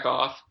back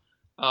off.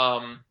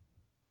 I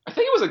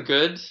think it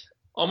was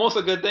almost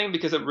a good thing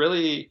because it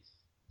really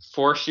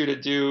forced you to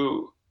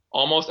do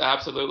almost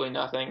absolutely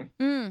nothing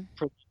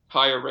for the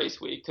entire race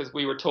week. Because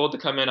we were told to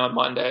come in on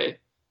Monday,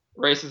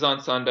 races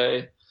on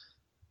Sunday.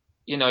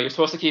 You're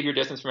supposed to keep your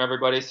distance from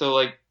everybody. So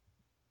like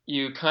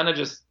you kind of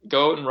just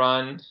go out and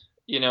run,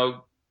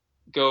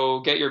 go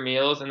get your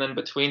meals. And then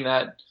between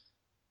that,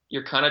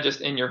 you're kind of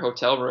just in your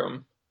hotel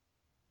room.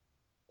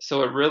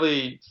 So it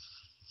really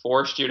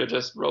forced you to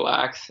just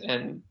relax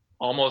and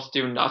almost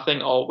do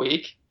nothing all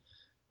week.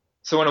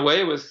 So in a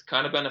way, it was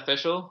kind of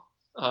beneficial.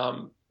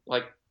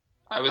 Like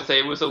I would say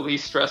it was the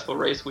least stressful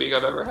race week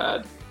I've ever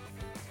had.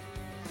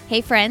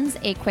 Hey friends,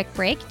 a quick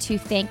break to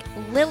thank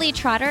Lily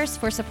Trotters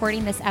for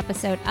supporting this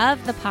episode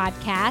of the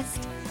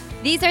podcast.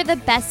 These are the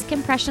best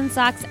compression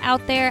socks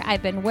out there.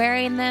 I've been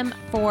wearing them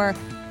for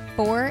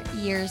 4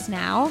 years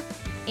now.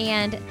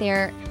 And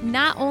they're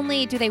not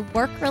only do they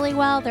work really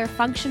well, they're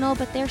functional,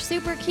 but they're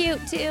super cute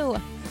too.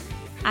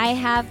 I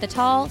have the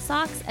tall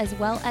socks as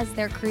well as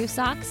their crew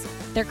socks.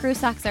 Their crew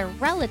socks are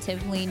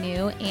relatively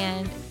new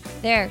and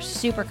they're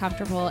super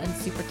comfortable and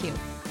super cute.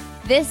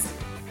 This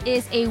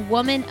is a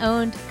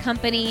woman-owned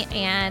company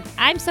and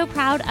I'm so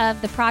proud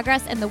of the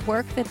progress and the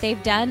work that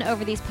they've done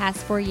over these past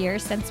 4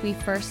 years since we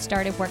first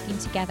started working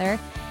together.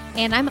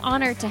 And I'm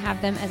honored to have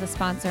them as a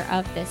sponsor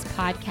of this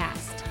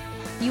podcast.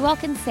 You all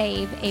can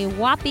save a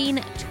whopping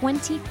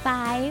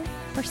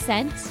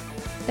 25%.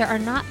 There are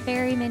not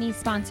very many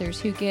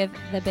sponsors who give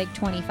the big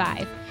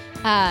 25.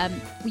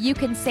 You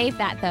can save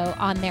that, though,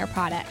 on their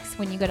products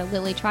when you go to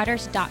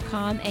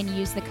lilytrotters.com and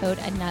use the code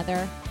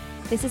ANOTHER.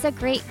 This is a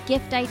great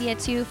gift idea,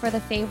 too, for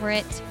the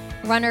favorite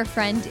runner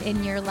friend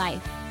in your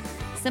life.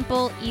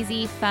 Simple,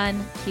 easy,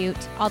 fun,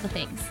 cute, all the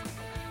things.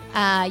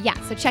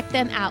 So check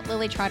them out,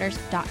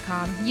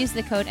 lilytrotters.com. Use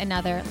the code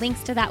ANOTHER.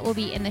 Links to that will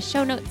be in the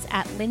show notes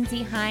at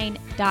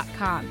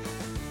lindseyhine.com.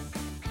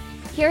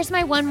 Here's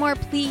my one more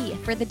plea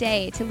for the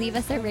day to leave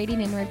us a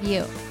rating and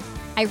review.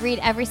 I read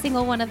every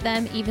single one of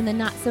them, even the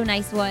not so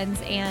nice ones,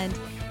 and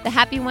the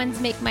happy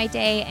ones make my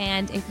day.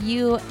 And if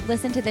you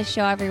listen to this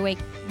show every week,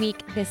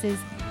 this is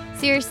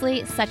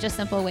seriously such a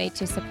simple way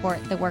to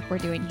support the work we're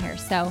doing here.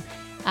 So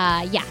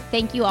yeah,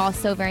 thank you all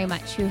so very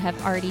much who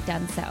have already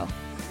done so.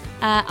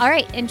 All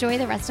right, enjoy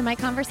the rest of my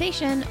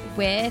conversation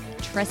with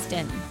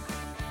Tristan.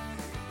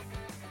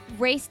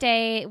 Race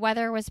day,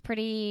 weather was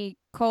pretty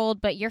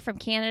cold, but you're from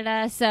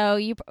Canada, so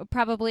you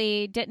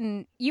probably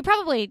didn't.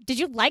 Did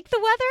you like the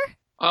weather?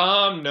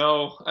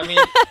 No. I mean,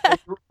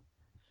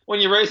 when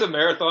you race a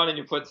marathon and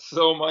you put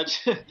so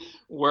much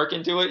work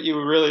into it,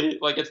 you really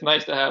like. It's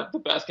nice to have the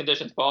best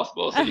conditions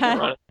possible so you can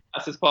run as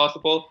fast as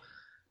possible.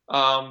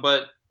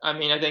 But I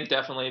mean, I think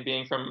definitely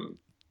being from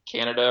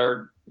Canada,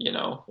 or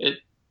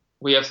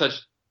we have such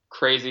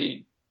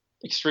crazy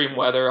extreme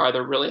weather,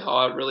 either really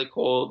hot, really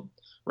cold,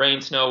 rain,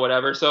 snow,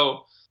 whatever.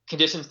 So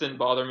conditions didn't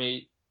bother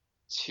me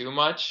too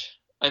much,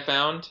 I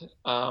found.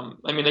 I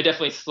mean, they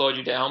definitely slowed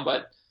you down,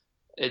 but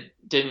it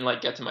didn't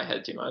get to my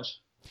head too much.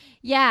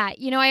 Yeah,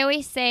 I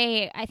always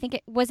say, I think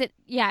it was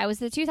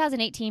the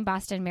 2018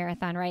 Boston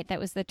Marathon, right? That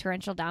was the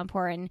torrential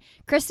downpour, and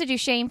Krista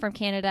Duchesne from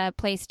Canada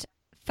placed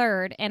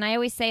third. And I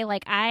always say,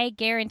 I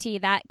guarantee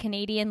that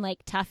Canadian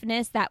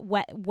toughness, that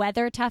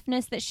weather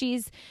toughness that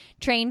she's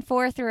trained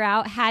for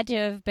throughout, had to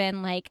have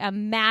been a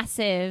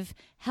massive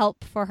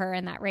help for her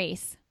in that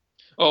race.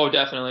 Oh,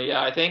 definitely.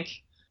 Yeah, I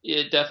think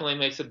it definitely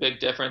makes a big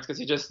difference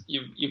because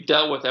you've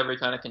dealt with every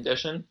kind of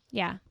condition.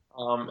 Yeah.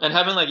 And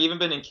having even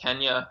been in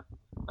Kenya,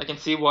 I can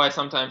see why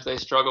sometimes they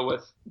struggle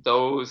with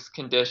those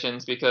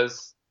conditions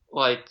because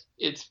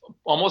it's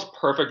almost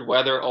perfect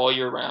weather all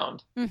year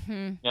round.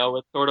 Mm-hmm.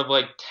 It's sort of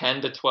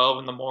 10 to 12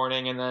 in the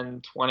morning and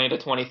then 20 to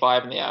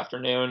 25 in the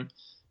afternoon,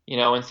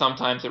 and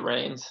sometimes it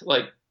rains.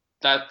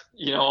 That's,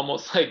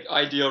 almost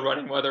ideal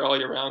running weather all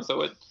year round.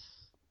 So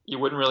you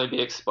wouldn't really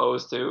be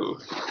exposed to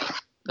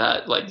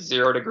that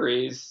 0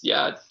 degrees,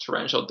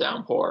 torrential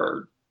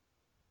downpour.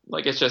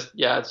 It's just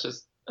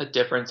a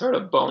different sort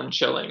of bone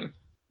chilling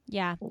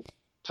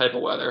type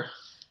of weather.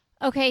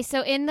 Okay,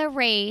 so in the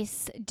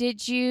race,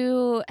 did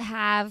you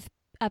have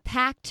a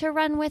pack to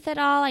run with at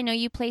all? I know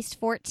you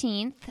placed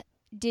 14th.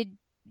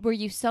 Were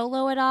you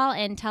solo at all?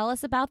 And tell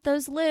us about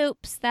those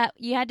loops that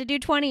you had to do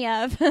 20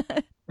 of.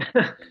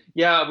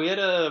 Yeah, we had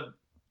a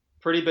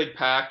pretty big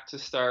pack to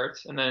start,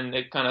 and then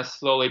it kind of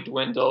slowly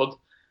dwindled.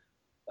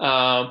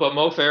 But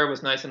Mo Farah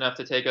was nice enough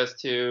to take us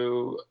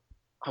to,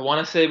 I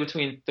want to say,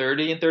 between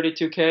 30 and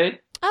 32K.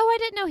 Oh, I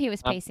didn't know he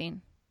was pacing.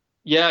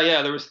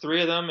 Yeah, there was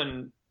 3 of them,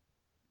 and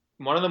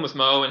one of them was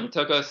Mo, and he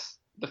took us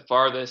the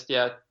farthest.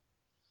 Yeah,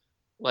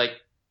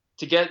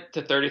 to get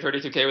to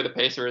 32K with a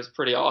pacer is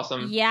pretty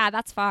awesome. Yeah,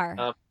 that's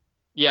far.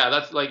 Yeah,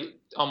 that's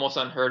almost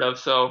unheard of.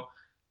 So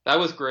that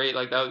was great.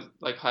 That was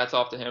hats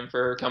off to him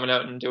for coming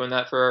out and doing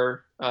that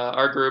for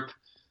our group.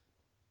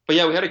 But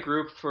yeah, we had a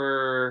group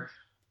for,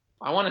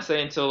 I want to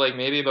say, until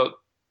maybe about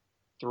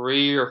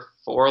 3 or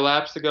 4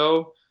 laps to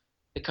go.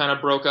 It kind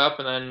of broke up,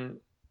 and then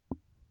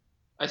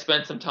I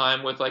spent some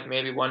time with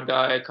maybe one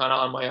guy kind of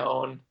on my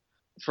own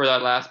for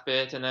that last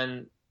bit, and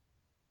then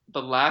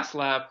the last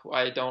lap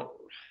I don't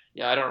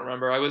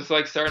remember. I was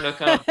starting to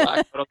kind of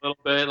black out a little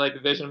bit, the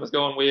vision was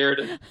going weird,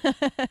 and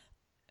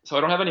so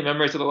I don't have any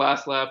memories of the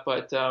last lap.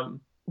 But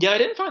yeah, I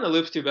didn't find the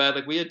loops too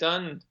bad. We had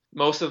done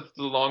most of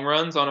the long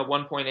runs on a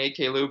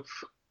 1.8K loop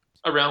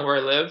around where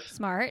I live.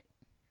 Smart.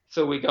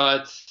 So we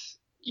got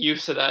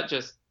used to that,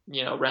 just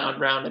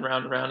round and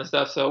round and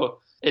stuff. So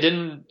I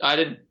didn't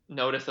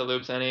notice the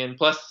loops any. And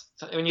plus,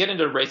 when you get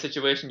into a race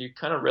situation, you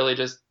kind of really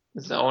just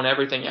zone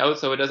everything out,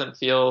 so it doesn't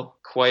feel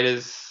quite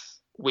as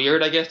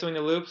weird, I guess, doing the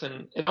loops.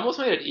 And it almost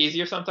made it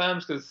easier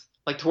sometimes because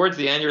towards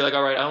the end you're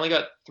all right, I only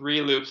got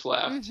 3 loops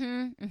left.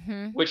 Mm-hmm,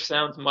 mm-hmm. Which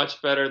sounds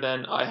much better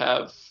than I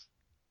have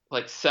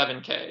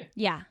 7K.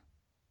 Yeah,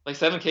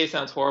 7K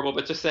sounds horrible,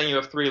 but just saying you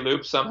have 3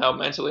 loops somehow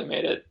mentally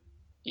made it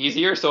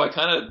easier. So I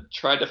kind of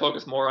tried to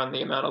focus more on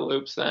the amount of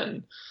loops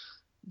than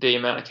the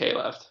amount of K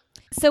left.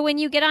 So when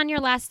you get on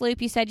your last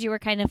loop, you said you were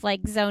kind of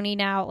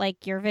zoning out,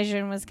 your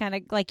vision was kind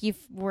of you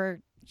were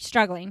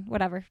struggling,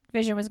 whatever.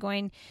 Vision was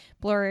going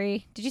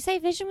blurry. Did you say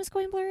vision was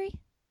going blurry?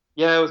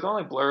 Yeah, it was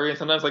going blurry and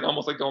sometimes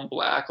almost going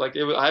black.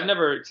 I've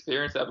never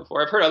experienced that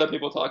before. I've heard other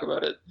people talk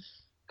about it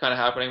kind of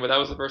happening, but that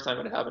was the first time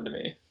it happened to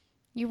me.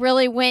 You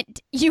really went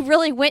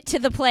to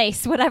the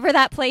place, whatever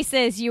that place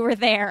is, you were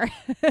there.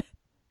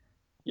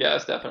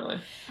 Yes, definitely.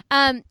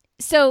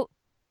 So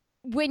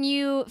when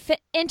you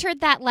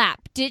entered that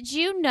lap, did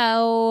you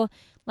know,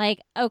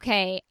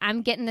 okay,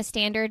 I'm getting the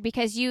standard?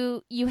 Because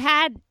you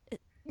had,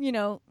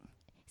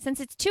 since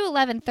it's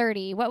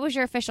 2:11:30, what was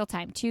your official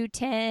time?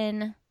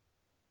 2:10?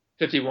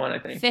 51, I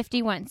think.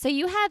 51. So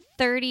you had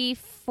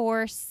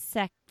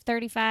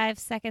 35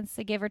 seconds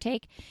to give or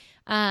take,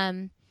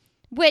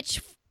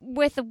 which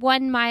with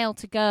 1 mile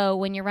to go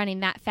when you're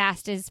running that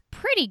fast is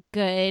pretty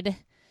good,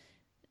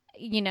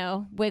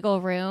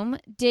 wiggle room.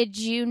 Did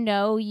you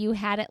know you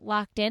had it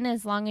locked in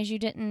as long as you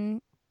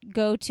didn't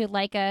go to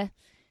a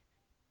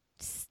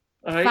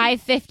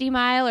 5:50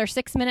 mile or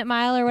 6-minute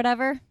mile or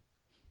whatever?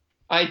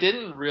 I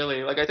didn't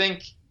really. I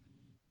think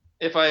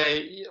if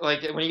I,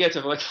 when you get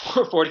to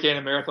 40K in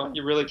a marathon,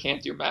 you really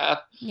can't do math.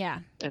 Yeah.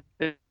 And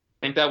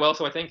think that well.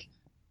 So I think,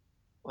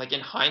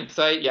 in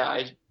hindsight, yeah,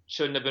 I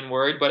shouldn't have been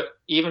worried. But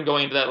even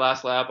going into that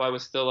last lap, I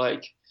was still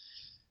like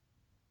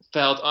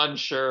felt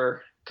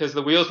unsure because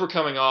the wheels were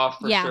coming off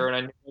for Yeah. sure, and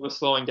I knew it was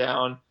slowing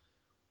down.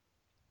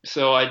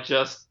 So I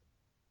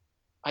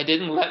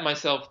didn't let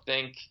myself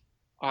think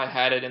I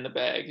had it in the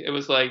bag. It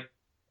was like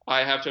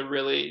I have to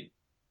really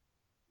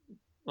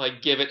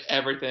like give it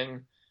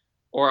everything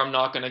or I'm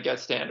not going to get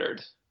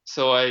standard.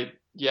 So like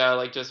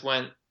just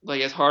went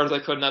like as hard as I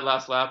could in that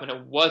last lap. And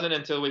it wasn't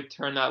until we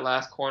turned that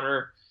last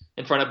corner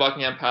in front of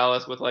Buckingham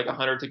Palace with like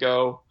 100 to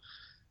go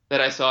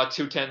that I saw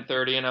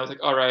 2:10:30 and I was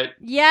like, all right,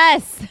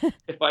 Yes.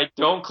 if I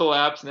don't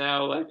collapse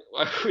now, like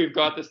we've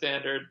got the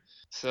standard.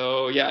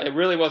 So yeah, it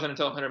really wasn't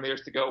until 100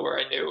 meters to go where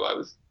I knew I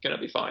was going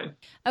to be fine.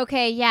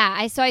 Okay, yeah.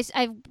 I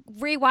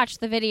rewatched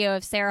the video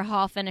of Sarah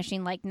Hall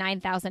finishing like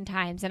 9,000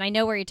 times, and I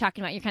know where you're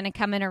talking about. You're kind of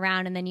coming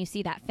around, and then you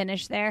see that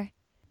finish there.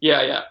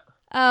 Yeah.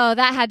 Oh,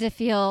 that had to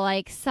feel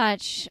like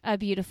such a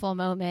beautiful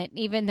moment,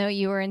 even though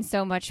you were in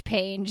so much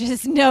pain,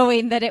 just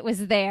knowing that it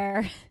was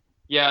there.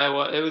 Yeah,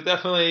 it was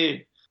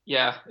definitely,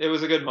 yeah, it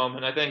was a good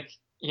moment. I think,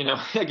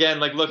 again,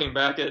 like looking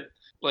back at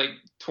like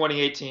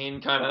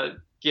 2018, kind of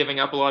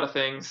giving up a lot of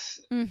things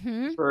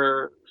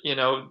for,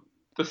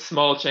 the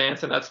small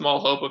chance and that small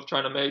hope of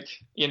trying to make,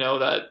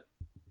 that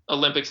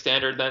Olympic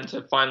standard, then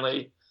to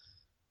finally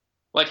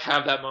like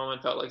have that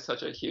moment felt like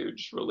such a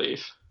huge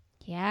relief.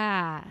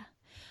 Yeah.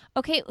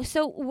 Okay,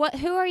 so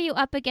who are you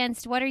up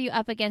against? What are you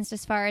up against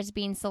as far as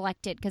being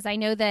selected? Because I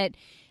know that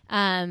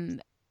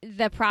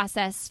the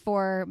process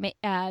for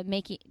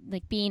making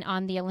like being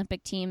on the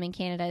Olympic team in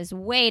Canada is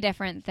way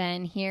different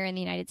than here in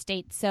the United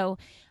States. So,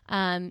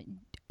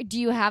 do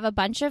you have a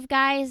bunch of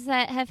guys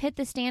that have hit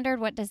the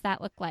standard? What does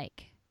that look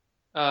like?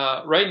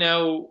 Right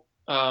now,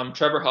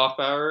 Trevor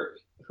Hoffbauer,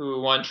 who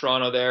won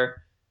Toronto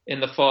there in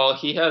the fall,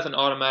 he has an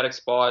automatic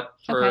spot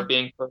for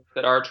being first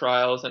at our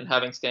trials and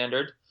having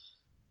standard.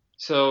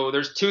 So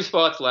there's 2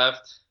 spots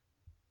left.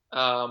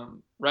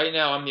 Right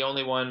now, I'm the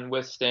only one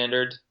with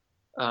standard.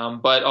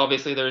 But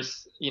obviously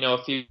there's,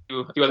 a few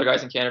other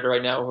guys in Canada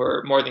right now who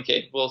are more than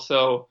capable.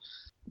 So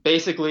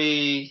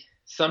basically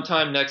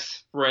sometime next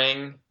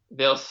spring,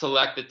 they'll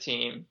select the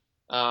team.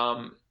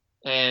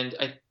 And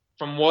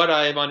from what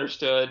I've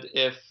understood,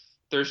 if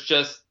there's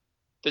just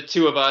the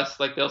 2 of us,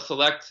 like they'll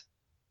select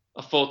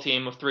a full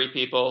team of 3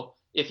 people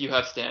if you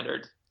have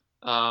standard.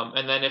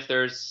 And then if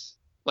there's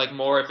like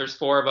more, if there's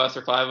 4 of us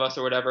or 5 of us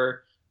or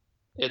whatever,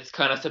 it's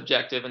kind of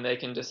subjective and they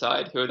can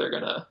decide who they're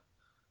going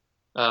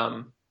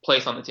to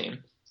place on the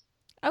team.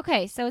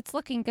 Okay, so it's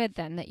looking good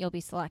then that you'll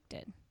be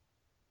selected.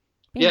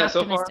 Yeah,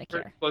 so far it's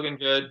looking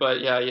good,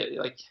 but yeah,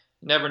 like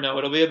never know.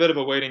 It'll be a bit of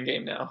a waiting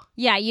game now.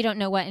 Yeah, you don't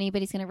know what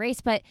anybody's going to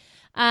race, but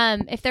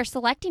if they're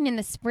selecting in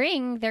the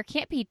spring, there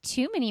can't be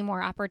too many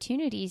more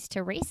opportunities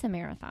to race a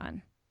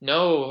marathon.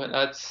 No,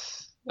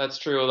 that's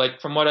true. Like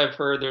from what I've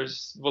heard,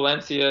 there's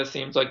Valencia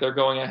seems like they're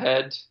going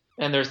ahead,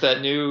 and there's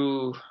that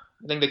new,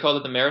 I think they called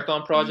it the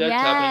Marathon Project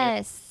happening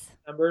in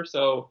September.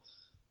 So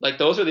like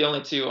those are the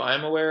only 2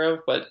 I'm aware of,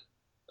 but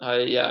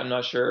I'm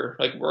not sure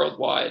like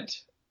worldwide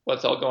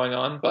what's all going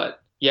on,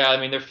 but yeah, I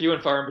mean, they're few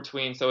and far in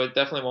between, so it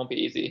definitely won't be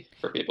easy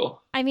for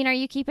people. I mean, are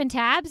you keeping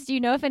tabs? Do you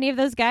know if any of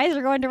those guys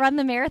are going to run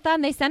the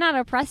marathon? They sent out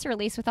a press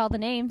release with all the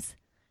names.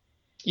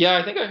 Yeah,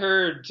 I think I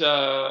heard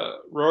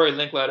Rory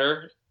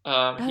Linkletter.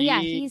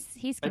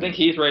 He's I think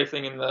he's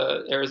racing in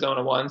the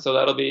Arizona one, so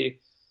that'll be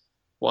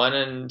one.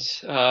 And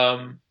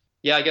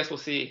I guess we'll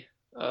see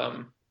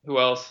who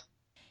else.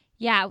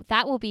 Yeah,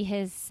 that will be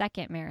his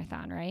second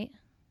marathon, right?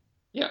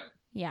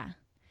 Yeah.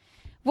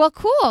 Well,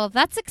 cool.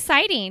 That's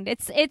exciting.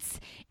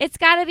 It's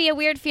got to be a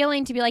weird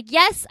feeling to be like,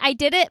 yes, I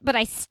did it, but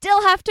I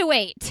still have to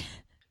wait.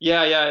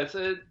 Yeah.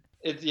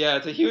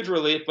 It's a huge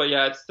relief, but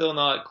yeah, it's still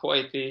not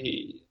quite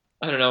the,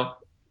 I don't know,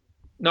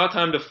 not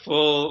time to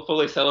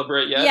fully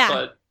celebrate yet. Yeah.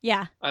 But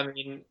yeah. I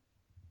mean,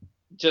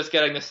 just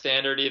getting the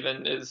standard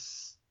even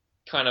is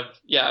kind of,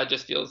 it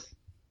just feels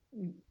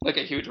like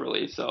a huge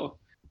relief. So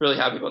really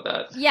happy about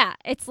that. Yeah,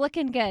 it's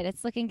looking good.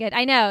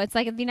 I know. It's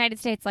like in the United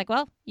States, like,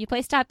 well, you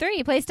place top 3,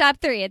 you place top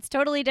 3. It's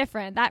totally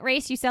different. That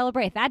race you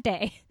celebrate that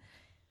day.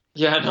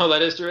 Yeah, no,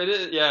 that is true. It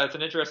is, yeah, it's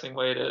an interesting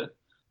way to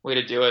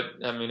do it.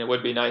 I mean, it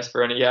would be nice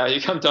for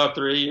you come top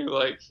 3,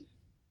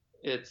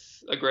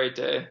 it's a great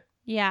day.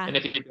 Yeah. And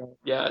if you don't,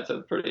 it's a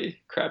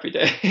pretty crappy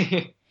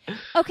day.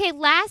 Okay,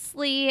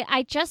 lastly,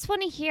 I just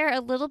want to hear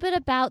a little bit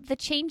about the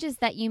changes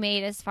that you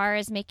made as far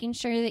as making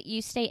sure that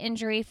you stay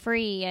injury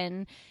free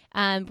and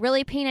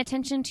really paying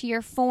attention to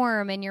your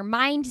form and your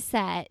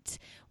mindset.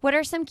 What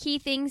are some key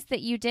things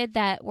that you did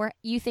that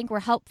you think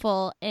were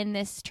helpful in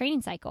this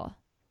training cycle?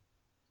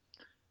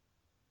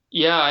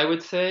 Yeah, I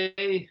would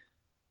say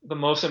the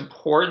most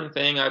important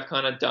thing I've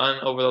kind of done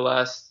over the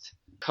last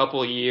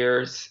couple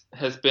years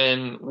has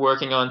been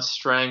working on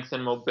strength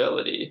and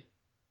mobility.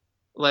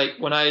 Like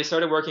when I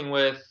started working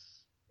with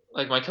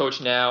like my coach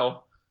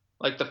now,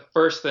 like the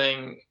first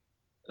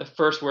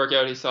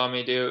workout he saw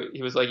me do,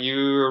 he was like,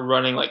 "You're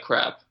running like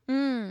crap."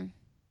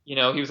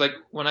 He was like,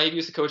 when I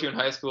used to coach you in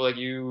high school, like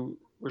you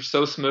were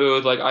so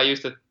smooth. Like I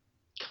used to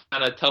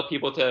kind of tell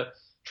people to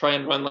try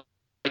and run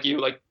like you.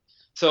 Like,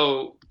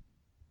 so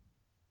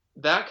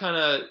that kind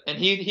of, and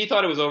he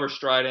thought it was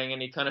overstriding,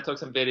 and he kind of took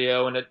some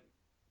video, and it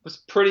was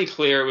pretty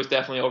clear it was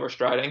definitely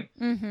overstriding.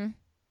 Mm-hmm.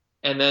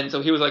 And then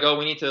so he was like, "Oh,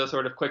 we need to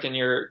sort of quicken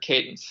your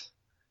cadence."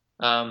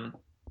 Um,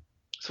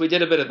 so we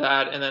did a bit of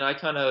that, and then I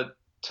kind of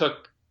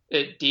took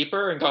it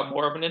deeper and got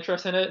more of an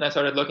interest in it, and I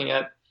started looking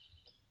at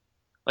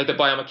like the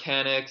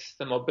biomechanics,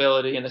 the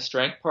mobility, and the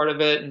strength part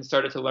of it, and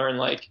started to learn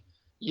like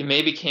you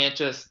maybe can't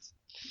just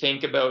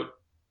think about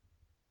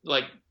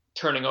like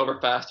turning over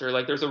faster.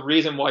 Like there's a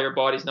reason why your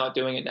body's not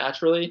doing it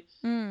naturally,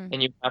 Mm.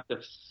 and you have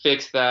to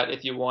fix that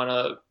if you want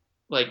to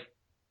like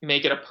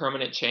make it a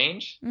permanent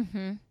change.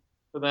 Mm-hmm.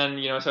 So then,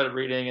 I started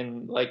reading,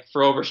 and like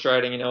for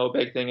overstriding, a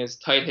big thing is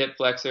tight hip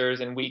flexors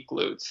and weak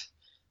glutes,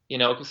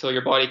 so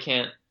your body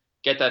can't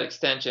get that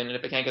extension. And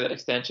if it can't get that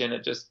extension,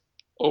 it just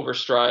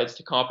overstrides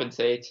to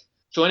compensate.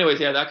 So anyways,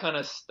 yeah,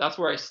 that's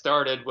where I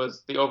started,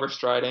 was the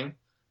overstriding.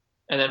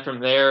 And then from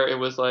there, it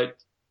was like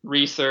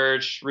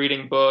research,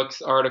 reading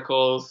books,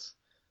 articles,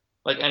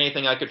 like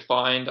anything I could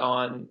find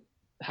on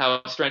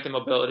how strength and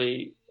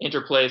mobility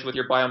interplays with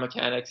your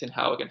biomechanics and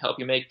how it can help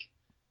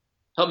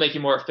make you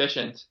more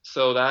efficient.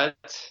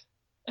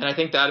 And I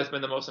think that has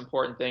been the most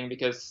important thing,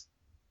 because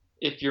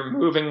if you're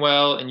moving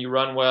well and you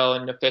run well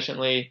and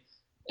efficiently,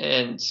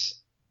 and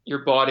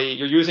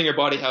you're using your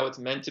body how it's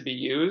meant to be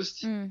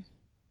used,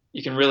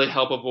 you can really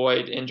help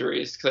avoid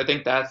injuries. Because I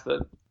think that's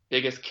the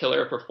biggest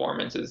killer of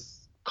performance,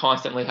 is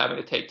constantly having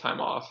to take time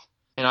off.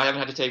 And I haven't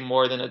had to take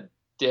more than a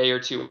day or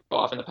two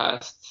off in the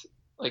past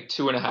like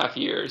 2.5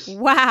 years.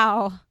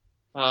 Wow.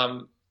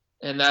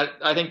 And that,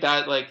 I think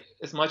that, like,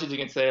 as much as you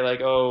can say like,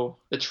 oh,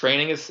 the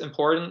training is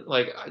important,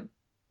 like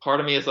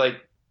part of me is like,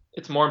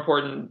 it's more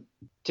important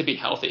to be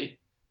healthy,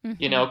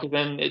 because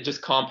then it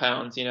just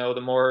compounds.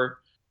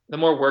 The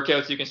more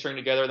workouts you can string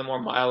together, the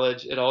more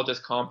mileage, it all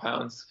just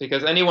compounds.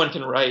 Because anyone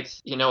can write,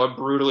 a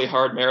brutally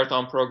hard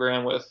marathon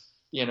program with,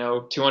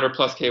 200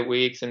 plus K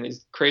weeks and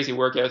these crazy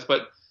workouts,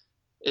 but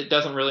it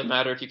doesn't really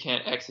matter if you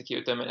can't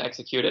execute them and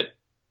execute it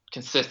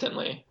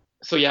consistently.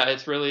 So yeah,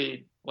 it's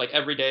really like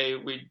every day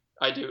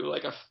I do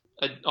like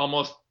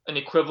almost an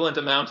equivalent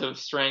amount of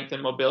strength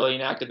and mobility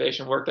and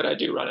activation work that I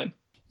do running.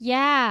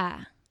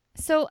 Yeah.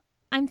 So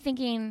I'm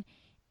thinking,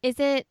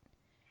 I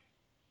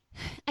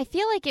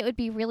feel like it would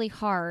be really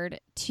hard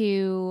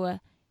to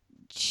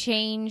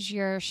change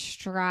your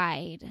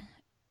stride.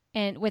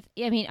 And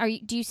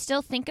do you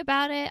still think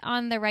about it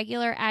on the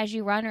regular as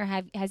you run, or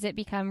has it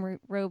become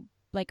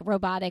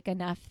robotic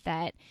enough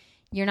that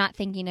you're not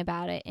thinking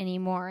about it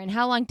anymore? And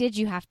how long did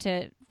you have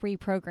to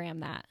reprogram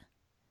that?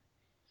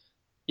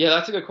 Yeah,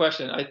 that's a good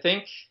question. I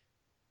think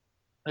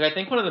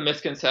one of the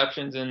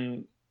misconceptions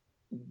in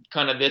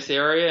kind of this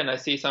area, and I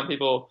see some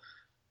people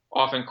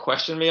often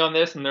question me on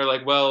this, and they're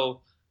like,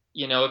 well,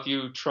 if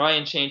you try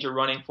and change your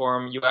running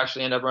form, you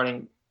actually end up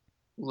running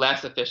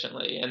less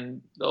efficiently.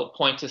 And they'll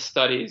point to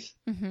studies,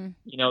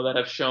 that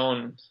have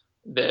shown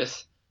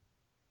this.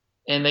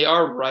 And they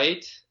are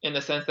right in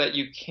the sense that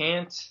you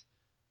can't,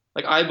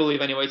 like I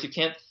believe anyways, you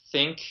can't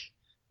think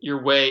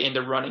your way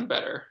into running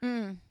better.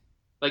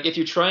 Like if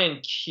you try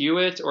and cue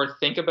it or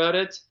think about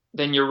it,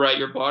 then you're right,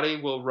 your body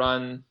will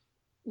run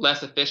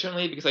less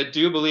efficiently, because I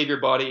do believe your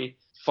body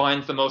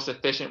finds the most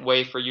efficient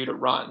way for you to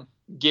run,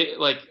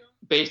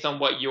 based on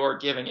what you're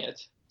giving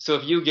it. So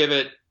if you give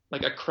it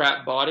like a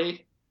crap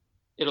body,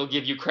 it'll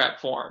give you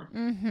crap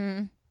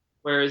form.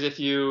 Whereas if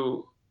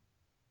you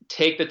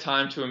take the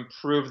time to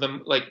improve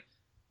them, like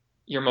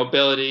your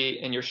mobility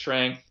and your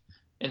strength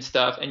and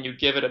stuff, and you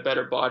give it a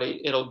better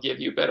body, it'll give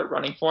you better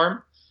running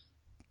form.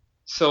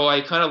 So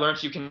I kind of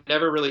learned you can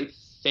never really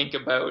think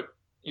about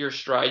your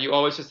stride. You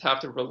always just have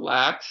to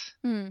relax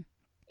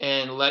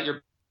and let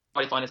your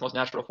body find its most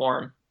natural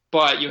form.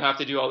 But you have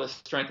to do all this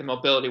strength and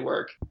mobility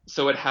work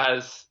so it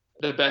has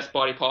the best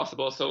body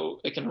possible,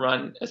 so it can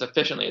run as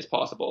efficiently as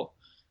possible.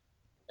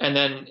 And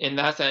then in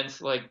that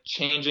sense, like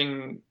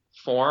changing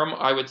form,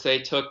 I would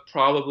say took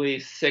probably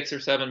 6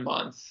 or 7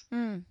 months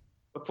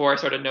before I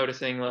started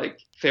noticing like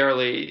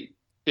fairly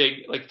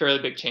big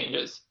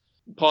changes,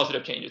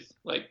 positive changes,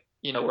 like,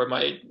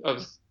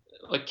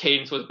 where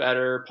cadence was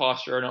better,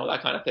 posture and all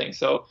that kind of thing.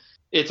 So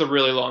it's a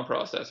really long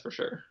process for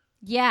sure.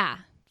 Yeah,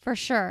 for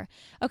sure.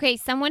 Okay,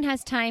 someone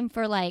has time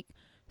for like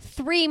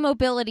 3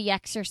 mobility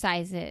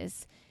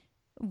exercises.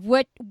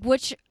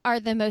 Which are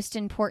the most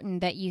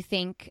important that you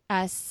think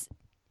us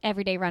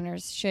everyday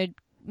runners should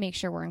make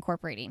sure we're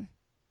incorporating?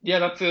 Yeah,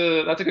 that's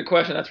a good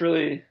question.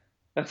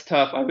 That's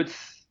tough.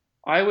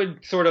 I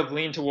would sort of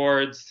lean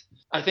towards,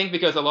 I think,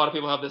 because a lot of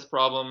people have this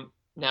problem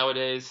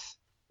nowadays,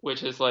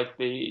 which is like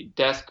the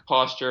desk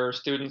posture,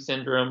 student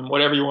syndrome,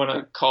 whatever you want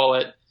to call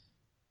it,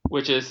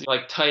 which is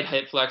like tight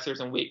hip flexors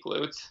and weak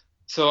glutes.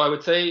 So I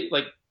would say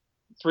like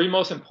 3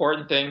 most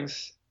important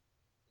things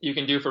you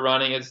can do for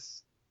running is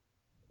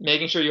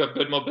making sure you have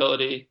good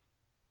mobility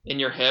in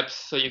your hips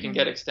so you can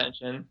get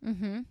extension,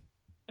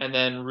 and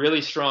then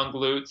really strong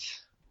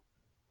glutes,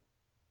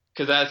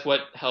 because that's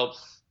what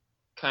helps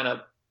kind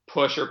of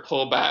push or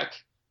pull back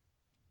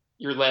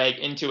your leg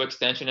into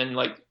extension. And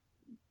like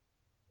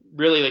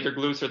really, like your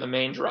glutes are the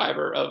main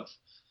driver of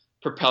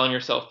propelling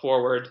yourself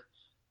forward.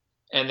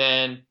 And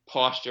then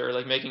posture,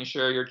 like making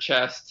sure your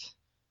chest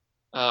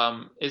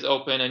is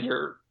open and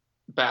your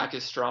back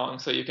is strong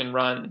so you can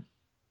run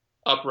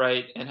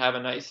upright and have a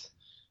nice,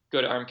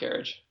 good arm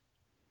carriage.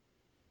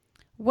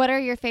 What are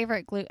your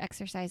favorite glute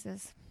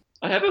exercises?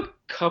 I have a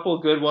couple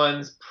good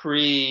ones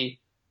that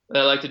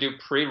I like to do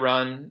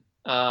pre-run,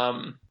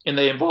 and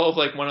they involve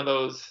like one of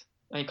those,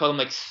 I call them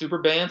like super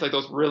bands, like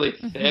those really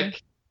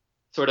thick,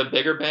 sort of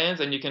bigger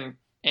bands, and you can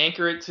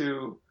anchor it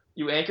to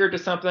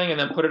something and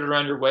then put it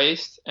around your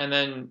waist, and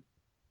then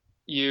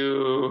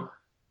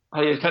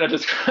how do you kind of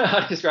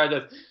describe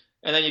this?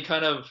 And then you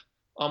kind of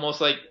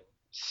almost like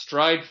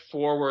stride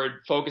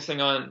forward,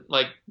 focusing on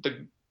like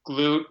the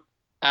glute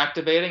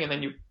activating, and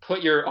then you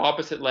put your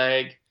opposite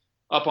leg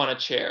up on a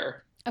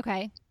chair.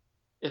 Okay.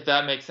 If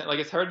that makes sense. Like,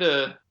 it's hard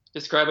to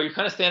describe, but you're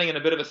kind of standing in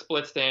a bit of a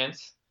split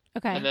stance.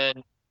 Okay. And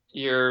then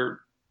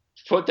your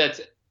foot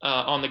that's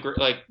on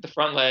the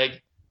front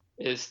leg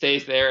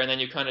stays there, and then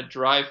you kind of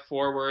drive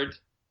forward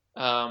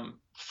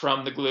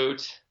from the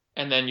glute,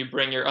 and then you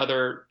bring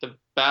the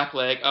back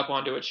leg up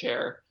onto a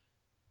chair.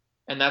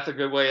 And that's a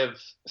good way of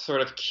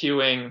sort of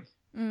cueing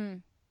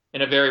in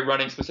a very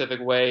running specific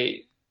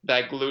way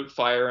that glute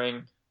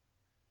firing.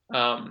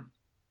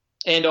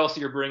 And also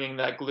you're bringing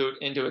that glute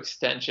into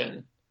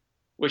extension,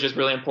 which is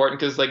really important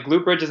because like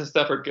glute bridges and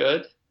stuff are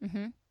good,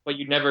 but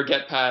you never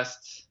get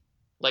past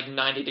like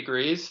 90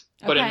 degrees.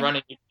 But in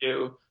running you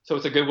do. So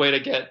it's a good way to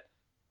get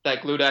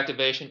that glute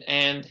activation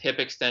and hip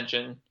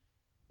extension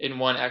in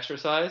one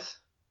exercise.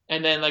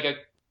 And then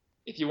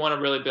if you want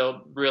to really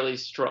build really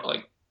strong,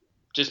 like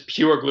just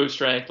pure glute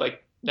strength,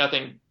 like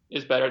nothing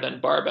is better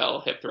than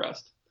barbell hip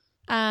thrust.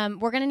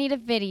 We're gonna need a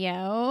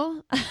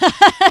video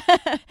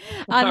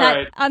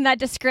on that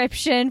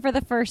description for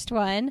the first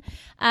one.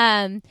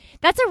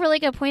 That's a really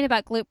good point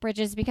about glute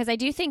bridges, because I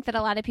do think that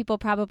a lot of people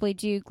probably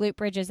do glute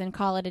bridges and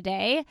call it a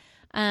day.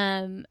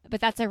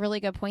 But that's a really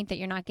good point that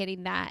you're not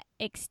getting that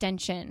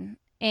extension.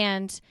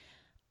 And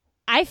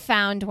I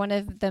found one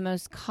of the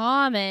most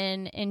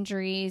common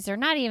injuries, or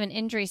not even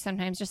injuries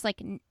sometimes, just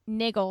like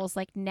niggles,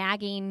 like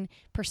nagging,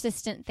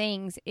 persistent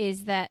things,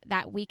 is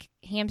that weak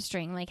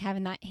hamstring, like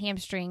having that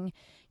hamstring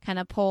kind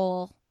of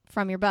pull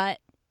from your butt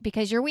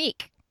because you're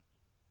weak.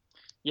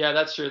 Yeah,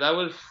 that's true. That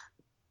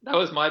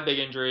was my big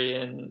injury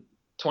in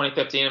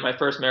 2015 in my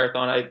first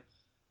marathon.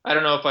 I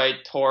don't know if I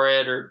tore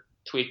it or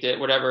tweaked it,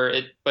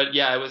 but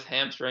yeah, it was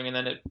hamstring, and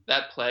then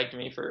that plagued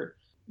me for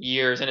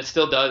years, and it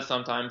still does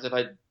sometimes. If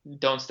I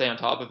don't stay on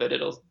top of it,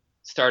 it'll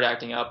start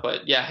acting up.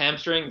 But yeah,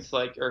 hamstrings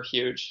are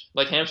huge.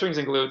 Like hamstrings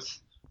and glutes,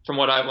 from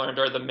what I've learned,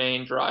 are the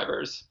main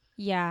drivers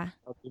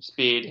of your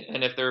speed.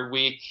 And if they're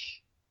weak,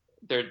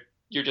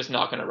 you're just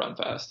not going to run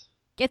fast.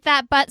 Get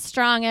that butt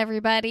strong,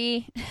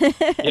 everybody.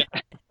 Yeah.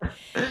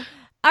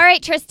 All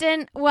right,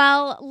 Tristan.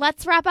 Well,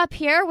 let's wrap up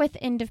here with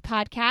end of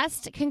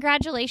podcast.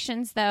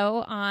 Congratulations,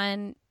 though,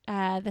 on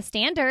the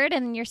standard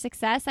and your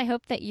success. I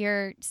hope that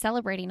you're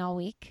celebrating all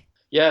week.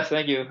 Yes,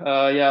 thank you.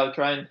 I'll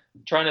trying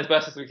as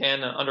best as we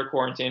can under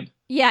quarantine.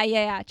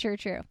 Yeah.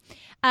 True.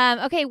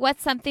 Okay,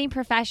 what's something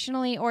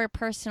professionally or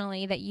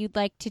personally that you'd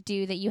like to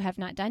do that you have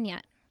not done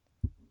yet?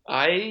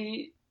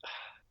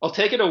 I'll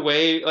take it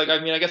away.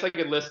 I guess I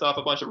could list off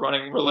a bunch of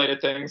running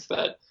related things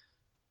that,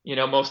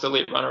 most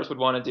elite runners would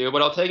want to do,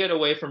 but I'll take it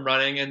away from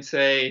running and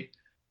say,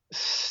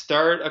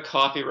 start a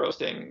coffee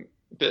roasting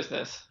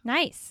business.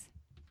 Nice.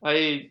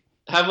 I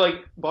have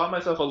bought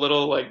myself a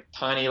little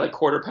tiny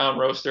 1/4-pound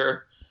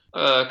roaster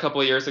a couple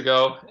of years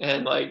ago,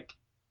 and I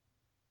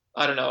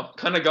don't know,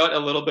 kind of got a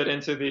little bit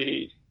into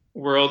the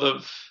world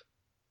of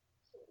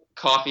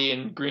coffee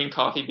and green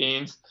coffee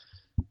beans,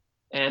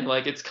 and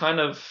it's kind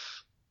of,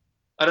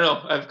 I don't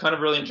know, I've kind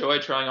of really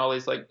enjoyed trying all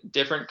these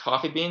different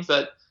coffee beans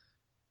that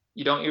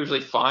you don't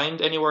usually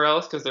find anywhere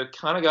else because they're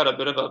kind of got a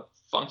bit of a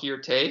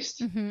funkier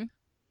taste.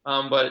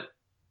 But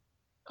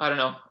I don't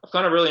know, I've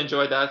kind of really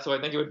enjoyed that, so I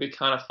think it would be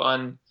kind of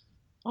fun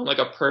on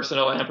a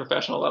personal and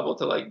professional level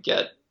to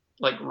get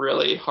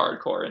really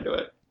hardcore into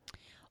it.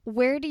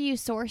 Where do you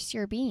source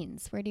your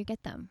beans? Where do you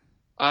get them?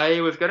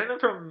 I was getting them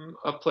from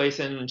a place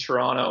in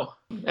Toronto,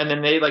 and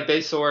then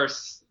they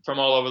source from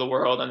all over the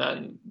world and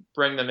then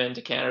bring them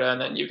into Canada,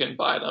 and then you can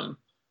buy them.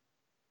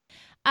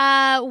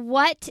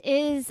 What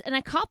is an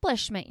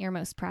accomplishment you're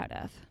most proud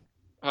of?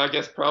 I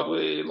guess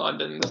probably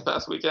London this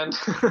past weekend.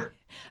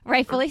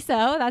 Rightfully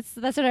so. That's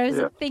what I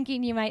was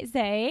thinking you might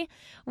say.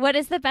 What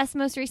is the best,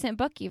 most recent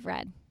book you've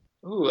read?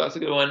 Ooh, that's a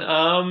good one.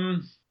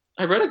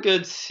 I read a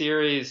good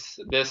series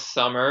this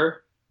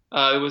summer.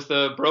 It was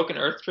the Broken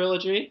Earth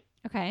trilogy.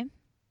 Okay.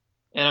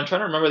 And I'm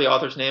trying to remember the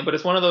author's name, but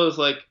it's one of those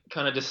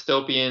kind of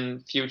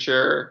dystopian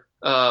future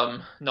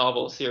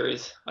novel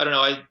series. I don't know.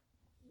 I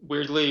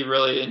weirdly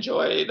really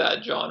enjoy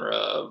that genre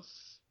of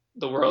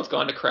the world's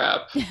gone to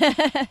crap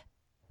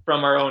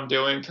from our own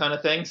doing kind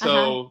of thing.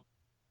 So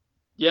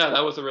yeah,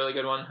 that was a really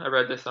good one I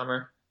read this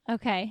summer.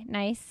 Okay,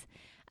 nice.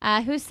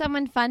 Who's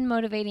someone fun,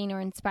 motivating, or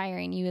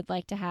inspiring you would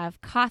like to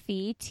have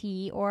coffee,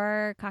 tea,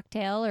 or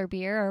cocktail, or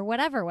beer, or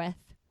whatever with?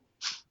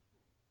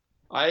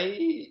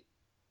 I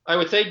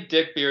would say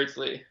Dick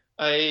Beardsley.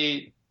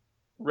 I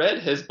read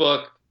his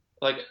book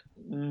like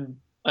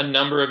a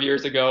number of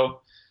years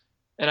ago,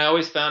 and I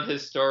always found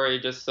his story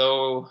just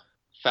so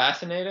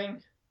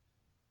fascinating.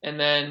 And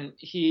then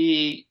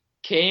he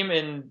came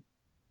and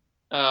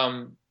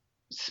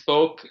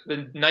spoke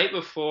the night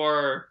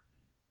before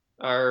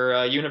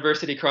our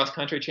university cross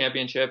country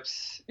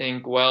championships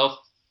in Guelph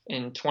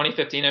in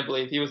 2015, I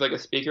believe. He was like a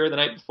speaker the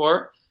night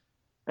before,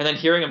 and then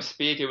hearing him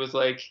speak, it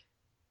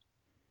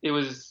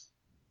was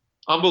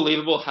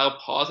unbelievable how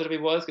positive he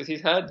was, because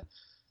he's had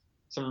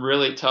some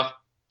really tough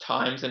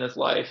times in his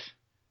life.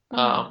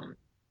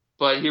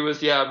 But he was,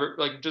 he's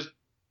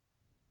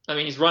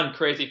run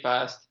crazy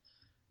fast,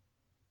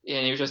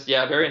 and he was just,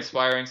 very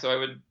inspiring. So I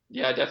would,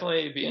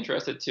 definitely be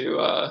interested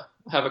to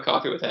have a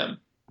coffee with him.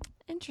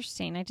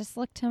 Interesting. I just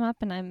looked him up,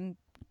 and I'm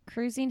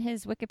cruising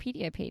his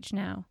Wikipedia page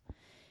now.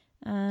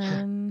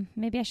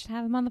 Maybe I should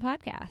have him on the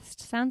podcast.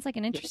 Sounds like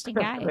an interesting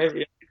guy.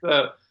 Maybe.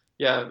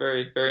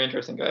 Very, very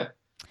interesting guy.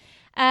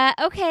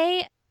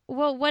 Okay.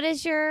 Well, what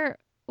is your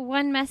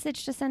one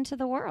message to send to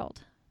the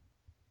world?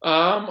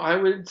 I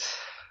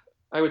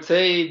would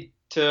say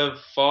to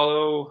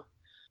follow,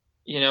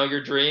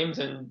 your dreams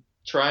and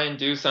try and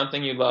do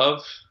something you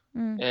love,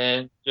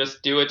 and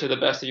just do it to the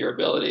best of your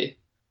ability.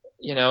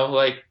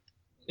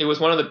 It was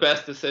one of the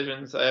best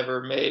decisions I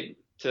ever made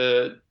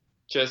to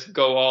just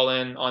go all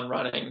in on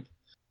running,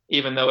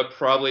 even though it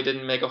probably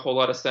didn't make a whole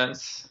lot of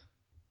sense,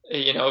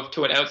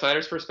 to an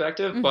outsider's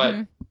perspective. Mm-hmm.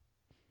 But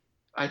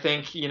I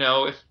think,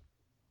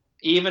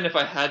 even if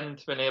I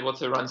hadn't been able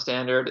to run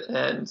standard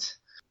and,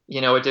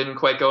 it didn't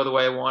quite go the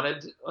way I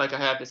wanted, like, I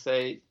have to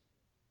say,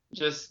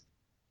 just,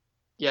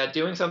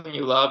 doing something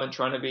you love and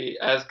trying to be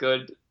as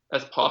good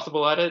as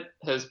possible at it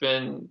has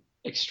been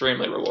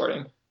extremely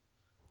rewarding.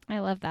 I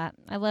love that.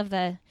 I love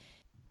the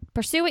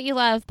pursue what you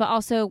love, but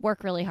also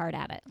work really hard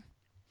at it.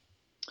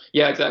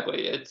 Yeah,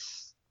 exactly.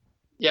 There's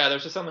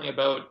just something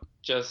about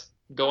just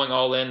going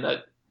all in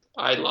that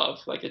I love.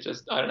 Like, it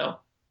just, I don't know,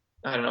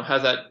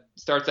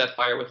 starts that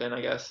fire within,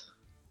 I guess.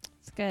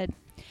 It's good.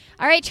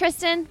 All right,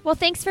 Tristan. Well,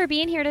 thanks for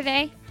being here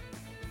today.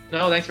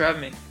 No, thanks for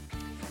having me.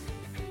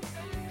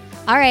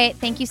 All right.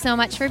 Thank you so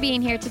much for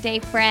being here today,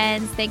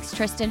 friends. Thanks,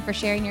 Tristan, for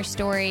sharing your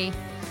story.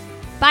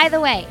 By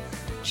the way,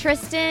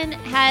 Tristan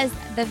has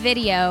the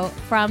video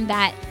from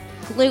that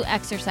glute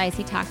exercise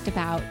he talked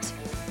about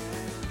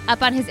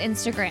up on his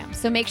Instagram.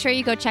 So make sure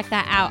you go check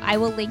that out. I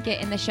will link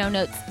it in the show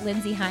notes,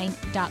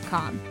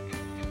 lindseyhein.com.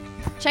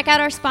 Check out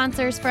our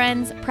sponsors,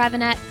 friends,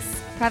 Previnex,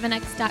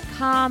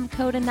 Previnex.com,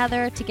 code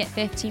another to get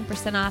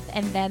 15% off,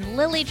 and then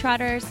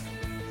Lilytrotters,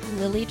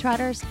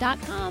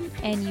 Lilytrotters.com,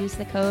 and use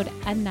the code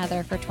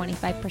another for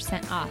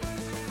 25% off.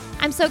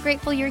 I'm so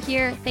grateful you're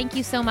here. Thank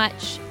you so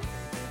much.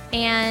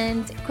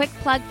 And quick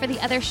plug for the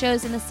other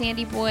shows in the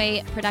Sandy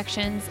Boy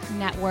Productions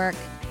Network.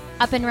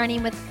 Up and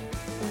Running with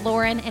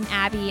Lauren and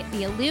Abby,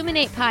 the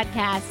Illuminate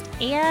podcast,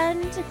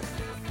 and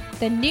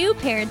the new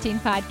parenting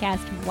podcast,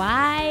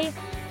 Why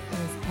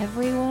Is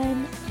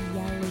Everyone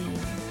Yelling?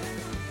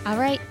 All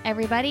right,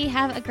 everybody,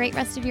 have a great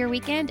rest of your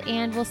weekend,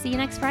 and we'll see you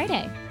next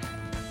Friday.